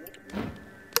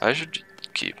 I should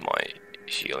keep my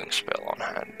healing spell on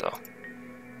hand though.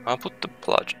 I'll put the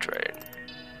blood drain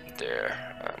there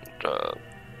and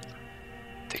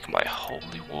take my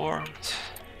holy warmth.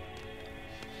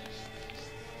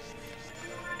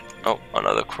 Oh,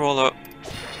 another crawler.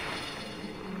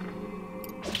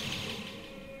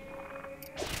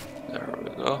 There we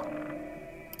go.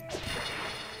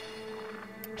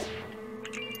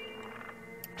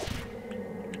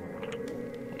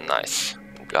 Nice,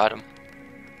 got him.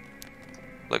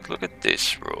 Like, look at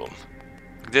this room.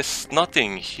 There's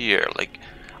nothing here. Like,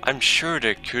 I'm sure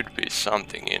there could be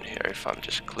something in here if I'm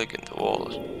just clicking the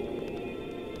walls.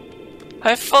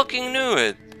 I fucking knew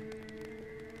it!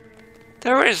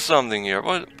 There is something here.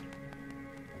 What?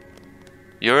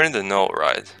 You're in the know,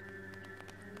 right?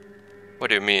 What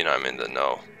do you mean I'm in the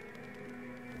know?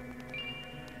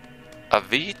 A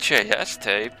VHS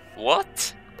tape?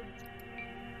 What?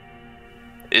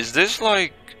 Is this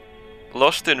like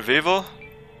Lost in Vivo?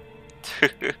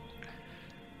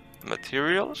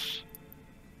 Materials?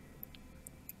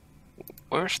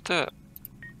 Where's the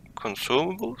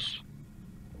consumables?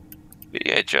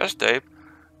 VHS tape?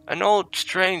 An old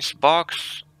strange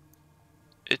box.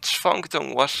 Its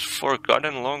function was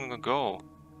forgotten long ago.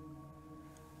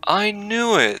 I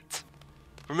knew it!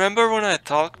 Remember when I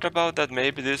talked about that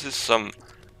maybe this is some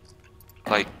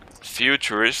like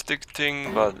futuristic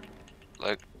thing, but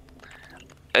like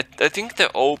I think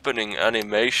the opening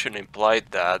animation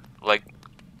implied that like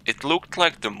it looked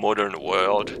like the modern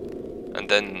world and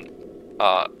then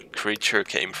a creature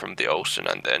came from the ocean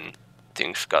and then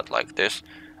things got like this.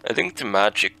 I think the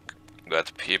magic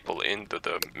got people into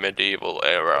the medieval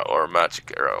era or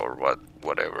magic era or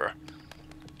whatever.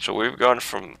 So we've gone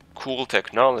from cool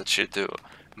technology to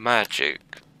magic,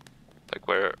 like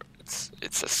where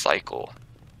it's a cycle.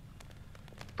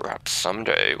 Perhaps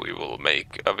someday we will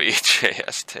make a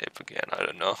VHS tape again, I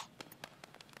don't know.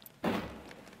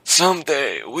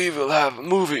 Someday we will have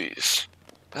movies.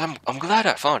 I'm glad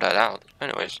I found that out.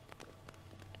 Anyways,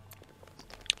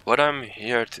 what I'm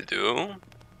here to do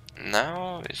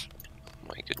now is, oh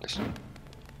my goodness.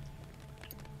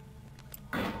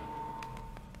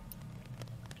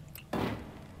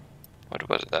 What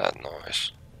was that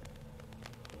noise?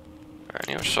 Man,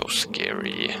 you're so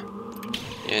scary.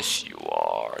 Yes, you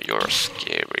are. You're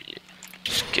scary.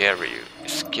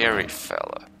 Scary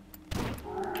fella.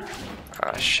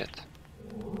 Ah, shit.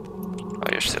 Oh,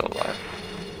 you're still alive.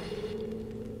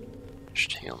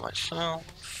 Just heal myself.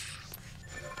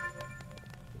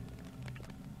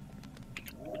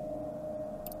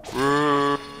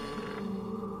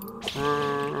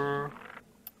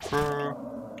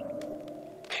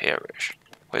 Perish.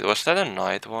 Wait, was that a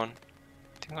night one?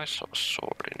 I think I saw a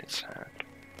sword in its hand.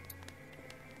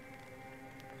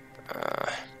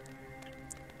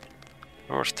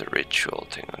 Where's the ritual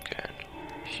thing again?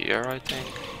 Here, I think.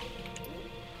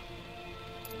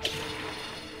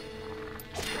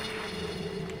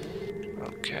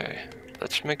 Okay,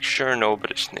 let's make sure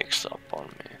nobody sneaks up on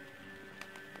me.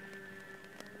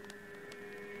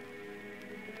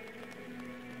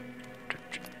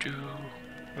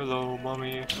 Hello,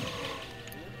 mommy.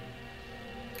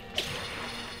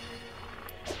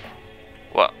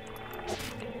 What?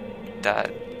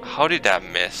 That... How did that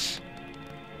miss?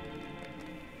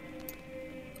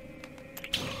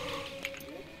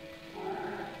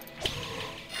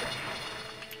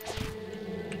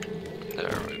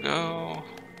 There we go.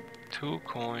 2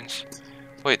 coins.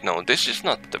 Wait, no, this is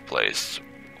not the place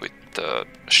with the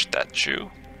statue.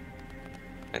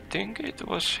 I think it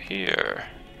was here.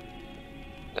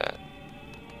 That...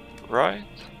 Right?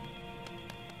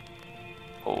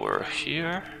 Over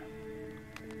here?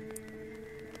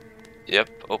 Yep,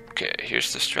 okay,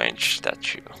 here's the strange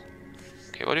statue.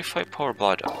 Okay, what if I pour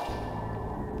blood up?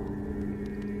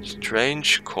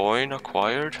 Strange coin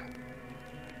acquired?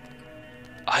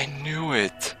 I knew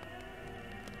it!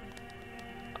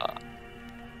 Are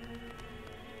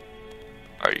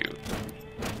you...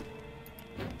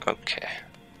 Okay.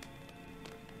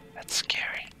 That's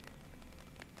scary.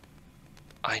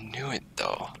 I knew it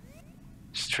though.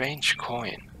 Strange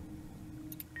coin.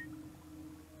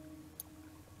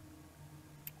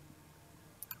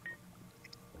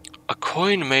 A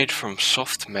coin made from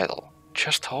soft metal.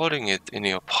 Just holding it in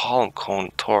your palm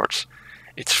contorts.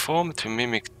 It's formed to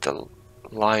mimic the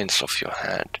lines of your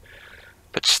hand.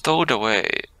 But stowed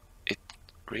away, it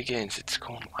regains its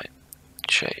cone-like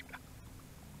shape.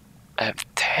 I have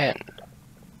 10.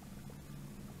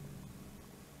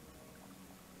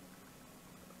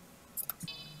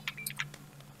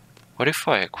 What if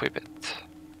I equip it?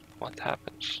 What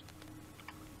happens?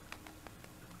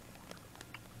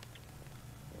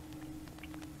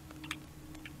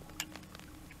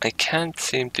 I can't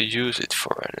seem to use it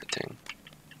for anything.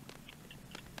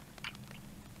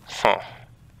 Huh.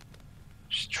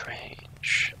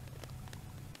 Strange.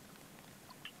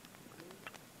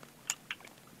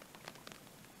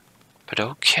 But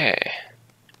okay.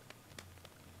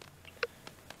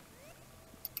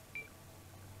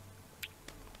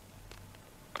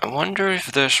 I wonder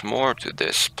if there's more to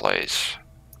this place.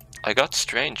 I got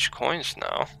strange coins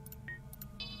now.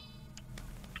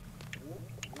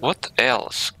 What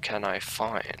else can I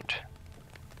find?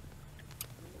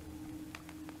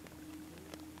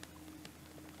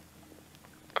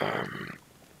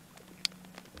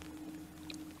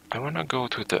 I wanna go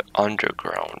to the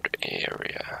underground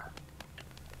area.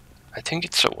 I think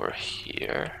it's over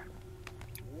here.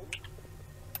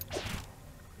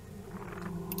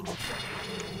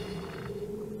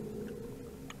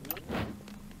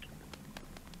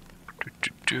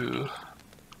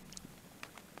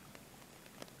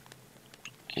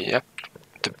 Yep,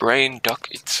 the brain dug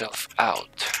itself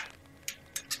out.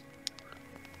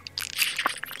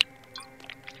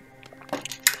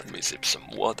 Let me sip some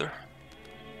water.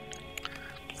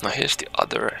 Now here's the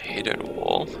other hidden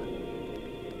wall.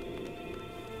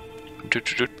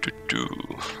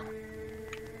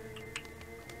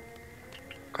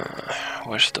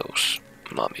 Where's those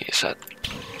mummies at?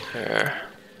 There.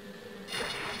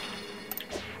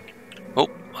 Oh,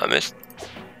 I missed.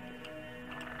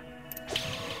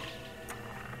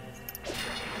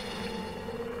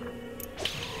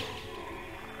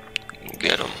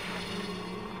 Get him.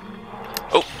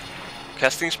 Oh,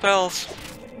 casting spells.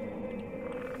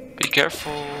 Be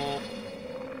careful.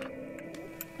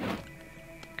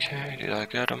 Okay, did I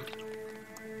get them?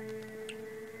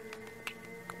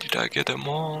 Did I get them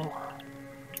all?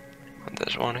 And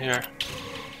there's one here.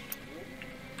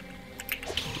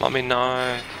 Mummy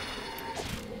knight.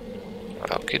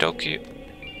 Okie dokie.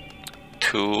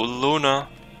 2 Luna.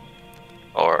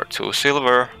 Or 2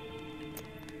 silver.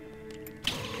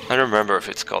 I don't remember if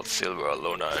it's called silver or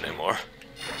Luna anymore.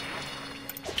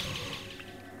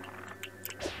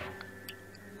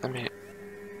 Let me...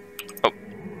 Oh.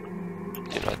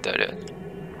 You're not dead yet.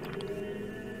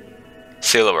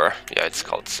 Silver. Yeah, it's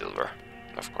called silver.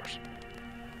 Of course.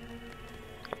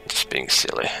 I'm just being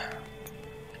silly.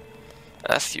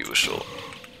 As usual.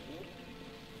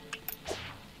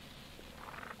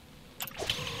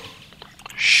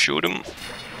 Shoot him.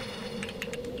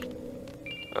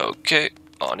 Okay.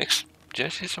 Onyx. Did I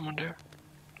see someone there?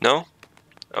 No?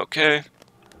 Okay.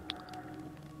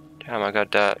 Damn, I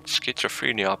got that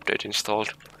schizophrenia update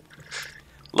installed.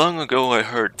 Long ago I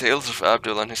heard tales of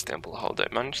Abdul and his temple, how they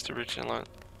managed to reach enlightenment.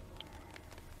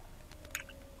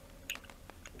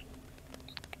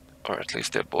 Or at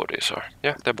least their bodies are.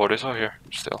 Yeah, their bodies are here,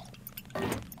 still.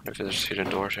 If there's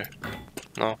hidden doors here.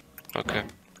 No? Okay.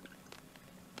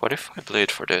 What if I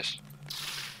bleed for this?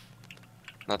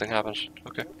 Nothing happens.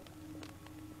 Okay.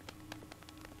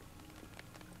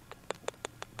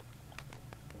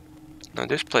 Now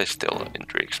this place still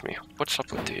intrigues me. What's up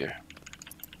with here?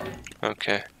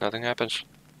 Okay, nothing happens.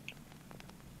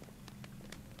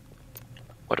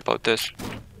 What about this?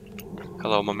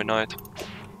 Hello, Mummy Knight.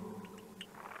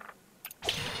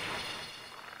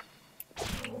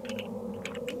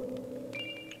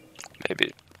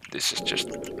 Maybe this is just...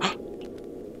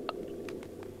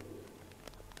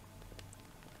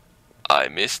 I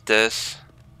missed this.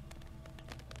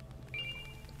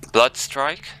 Blood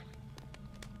strike.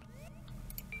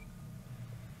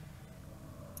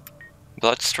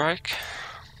 Blood strike.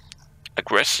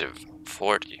 Aggressive,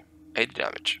 40. 80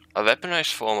 damage. A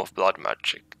weaponized form of blood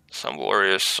magic. Some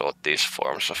warriors sought these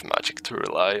forms of magic to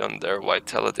rely on their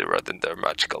vitality rather than their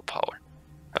magical power.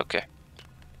 Okay,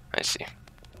 I see.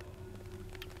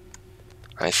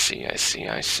 I see, I see,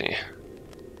 I see.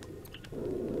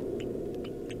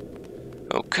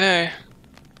 Okay.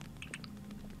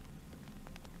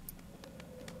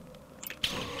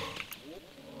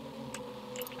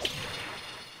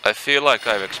 I feel like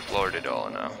I've explored it all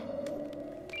now.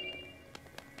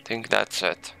 Think that's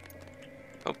it.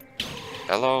 Oh,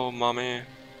 hello, mommy.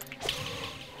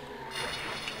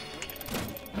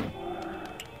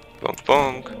 Bonk,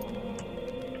 bonk.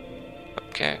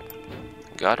 Okay,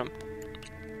 got him.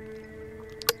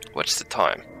 What's the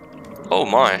time? Oh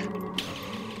my.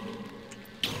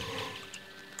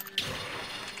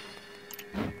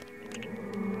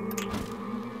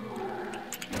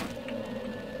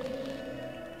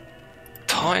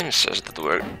 Time says that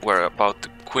we're about to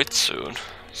quit soon,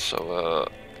 so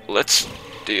let's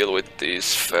deal with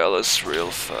these fellas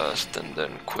real fast and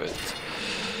then quit.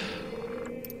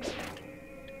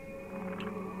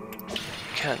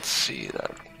 Can't see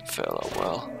that fella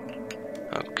well.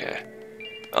 Okay.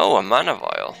 Oh, a mana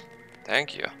vial.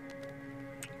 Thank you.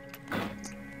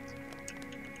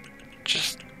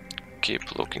 Just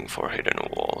keep looking for hidden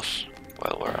walls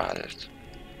while we're at it.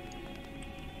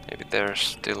 Maybe there's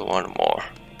still one more.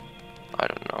 I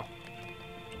don't know.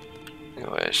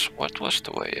 Anyways, what was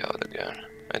the way out again?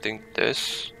 I think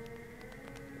this.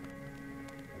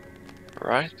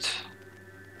 Right?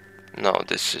 No,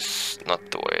 this is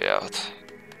not the way out.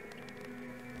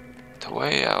 The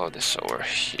way out is over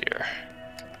here.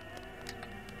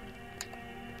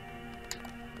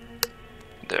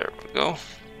 There we go.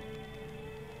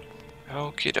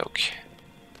 Okie dokie.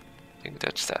 I think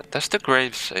that's that. Does the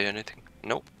grave say anything?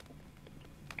 Nope.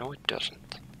 No, it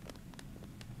doesn't.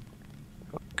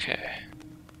 Okay.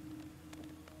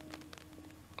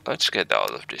 Let's get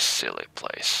out of this silly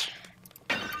place.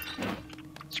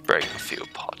 Let's break a few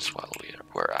pots while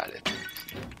we're at it.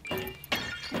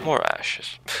 More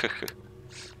ashes.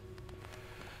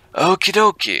 Okie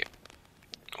dokie.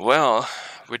 Well,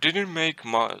 we didn't make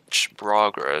much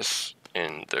progress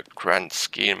in the grand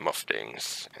scheme of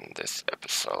things in this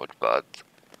episode, but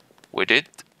we did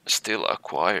still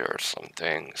acquire some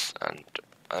things, and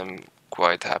I'm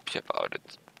quite happy about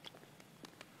it.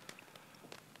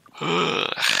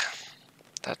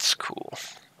 That's cool.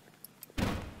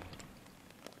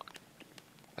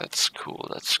 That's cool,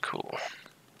 that's cool.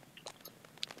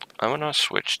 I'm gonna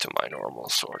switch to my normal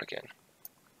sword again.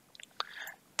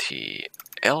 The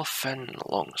Elfen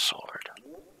Longsword.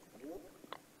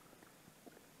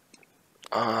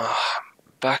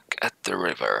 Back at the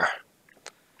river.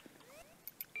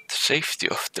 The safety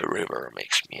of the river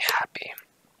makes me happy.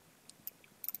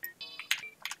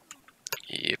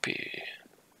 Yippee.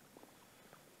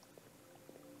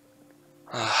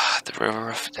 The river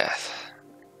of death.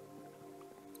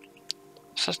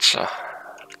 Such a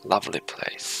lovely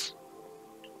place.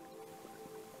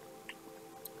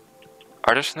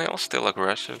 Are the snails still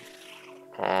aggressive?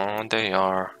 Oh, they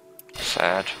are.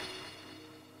 Sad.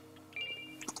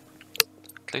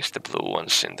 At least the blue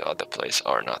ones in the other place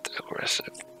are not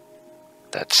aggressive.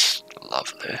 That's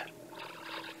lovely.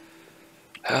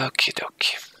 Okie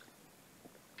dokie.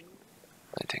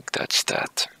 I think that's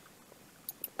that.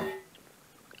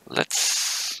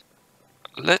 Let's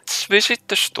visit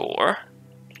the store.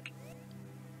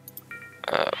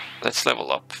 Let's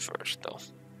level up first though.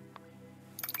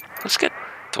 Let's get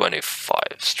 25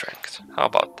 strength. How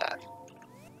about that?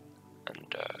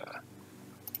 And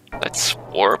let's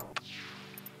warp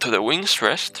to the Wing's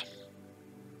Rest.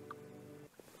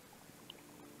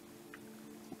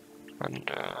 And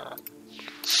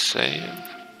save.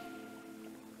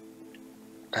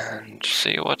 And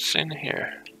see what's in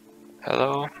here.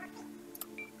 Hello?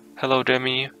 Hello,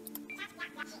 Demi.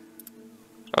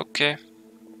 Okay.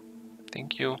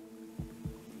 Thank you.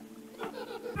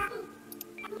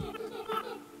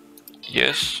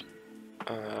 Yes.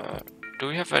 Do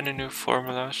we have any new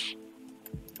formulas?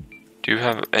 Do you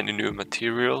have any new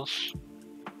materials?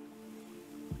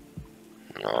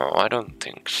 No, I don't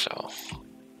think so.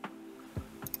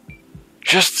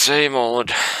 Just same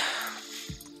old.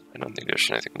 I don't think there's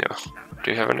anything new.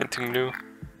 Do you have anything new?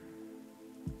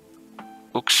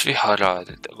 Uxvihara,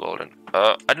 the golden.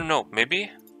 I don't know,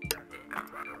 maybe?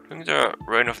 I think the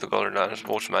Reign of the Golden Lands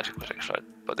most magic was excited,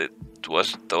 but it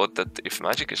was thought that if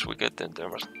magic is wicked, then there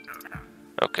must.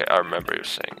 Okay, I remember you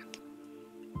saying it.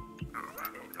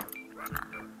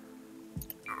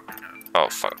 Oh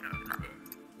fuck.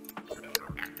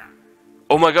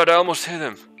 Oh my god, I almost hit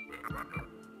him!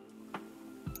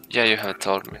 Yeah, you had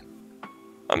told me.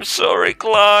 I'm sorry,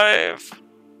 Clive!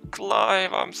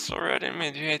 Clive, I'm sorry, I didn't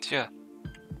mean to hit you.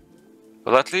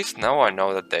 Well, at least now I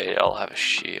know that they all have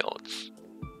shields.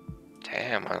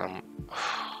 Damn, I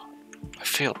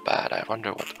feel bad. I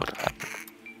wonder what would have happened.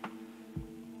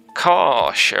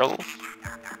 Car, Cheryl.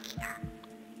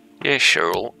 Yeah,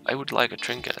 Cheryl, I would like a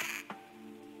trinket.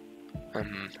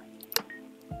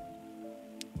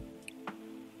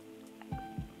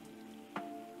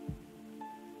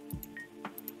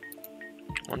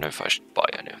 Wonder if I should buy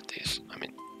any of these. I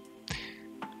mean,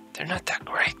 they're not that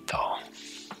great though.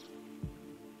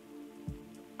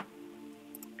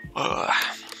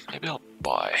 Maybe I'll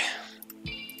buy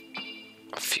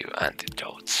a few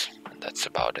antidotes, and that's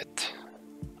about it.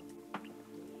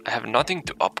 I have nothing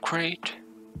to upgrade.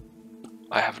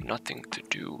 I have nothing to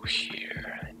do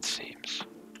here, it seems.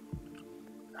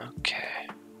 Okay.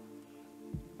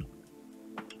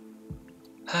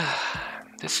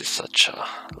 This is such a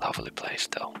lovely place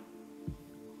though.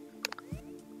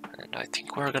 And I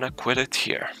think we're gonna quit it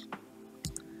here.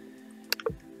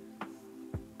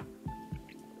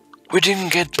 We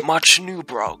didn't get much new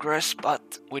progress,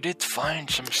 but we did find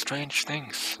some strange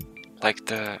things. Like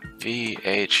the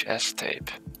VHS tape.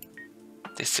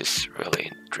 This is really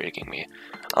intriguing me.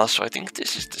 Also, I think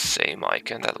this is the same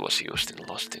icon that was used in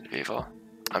Lost in Vivo.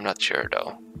 I'm not sure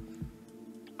though.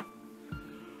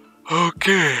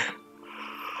 Okay.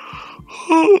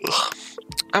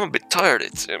 I'm a bit tired,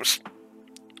 it seems.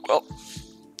 Well,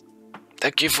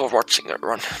 thank you for watching,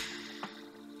 everyone.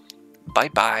 Bye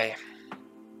bye.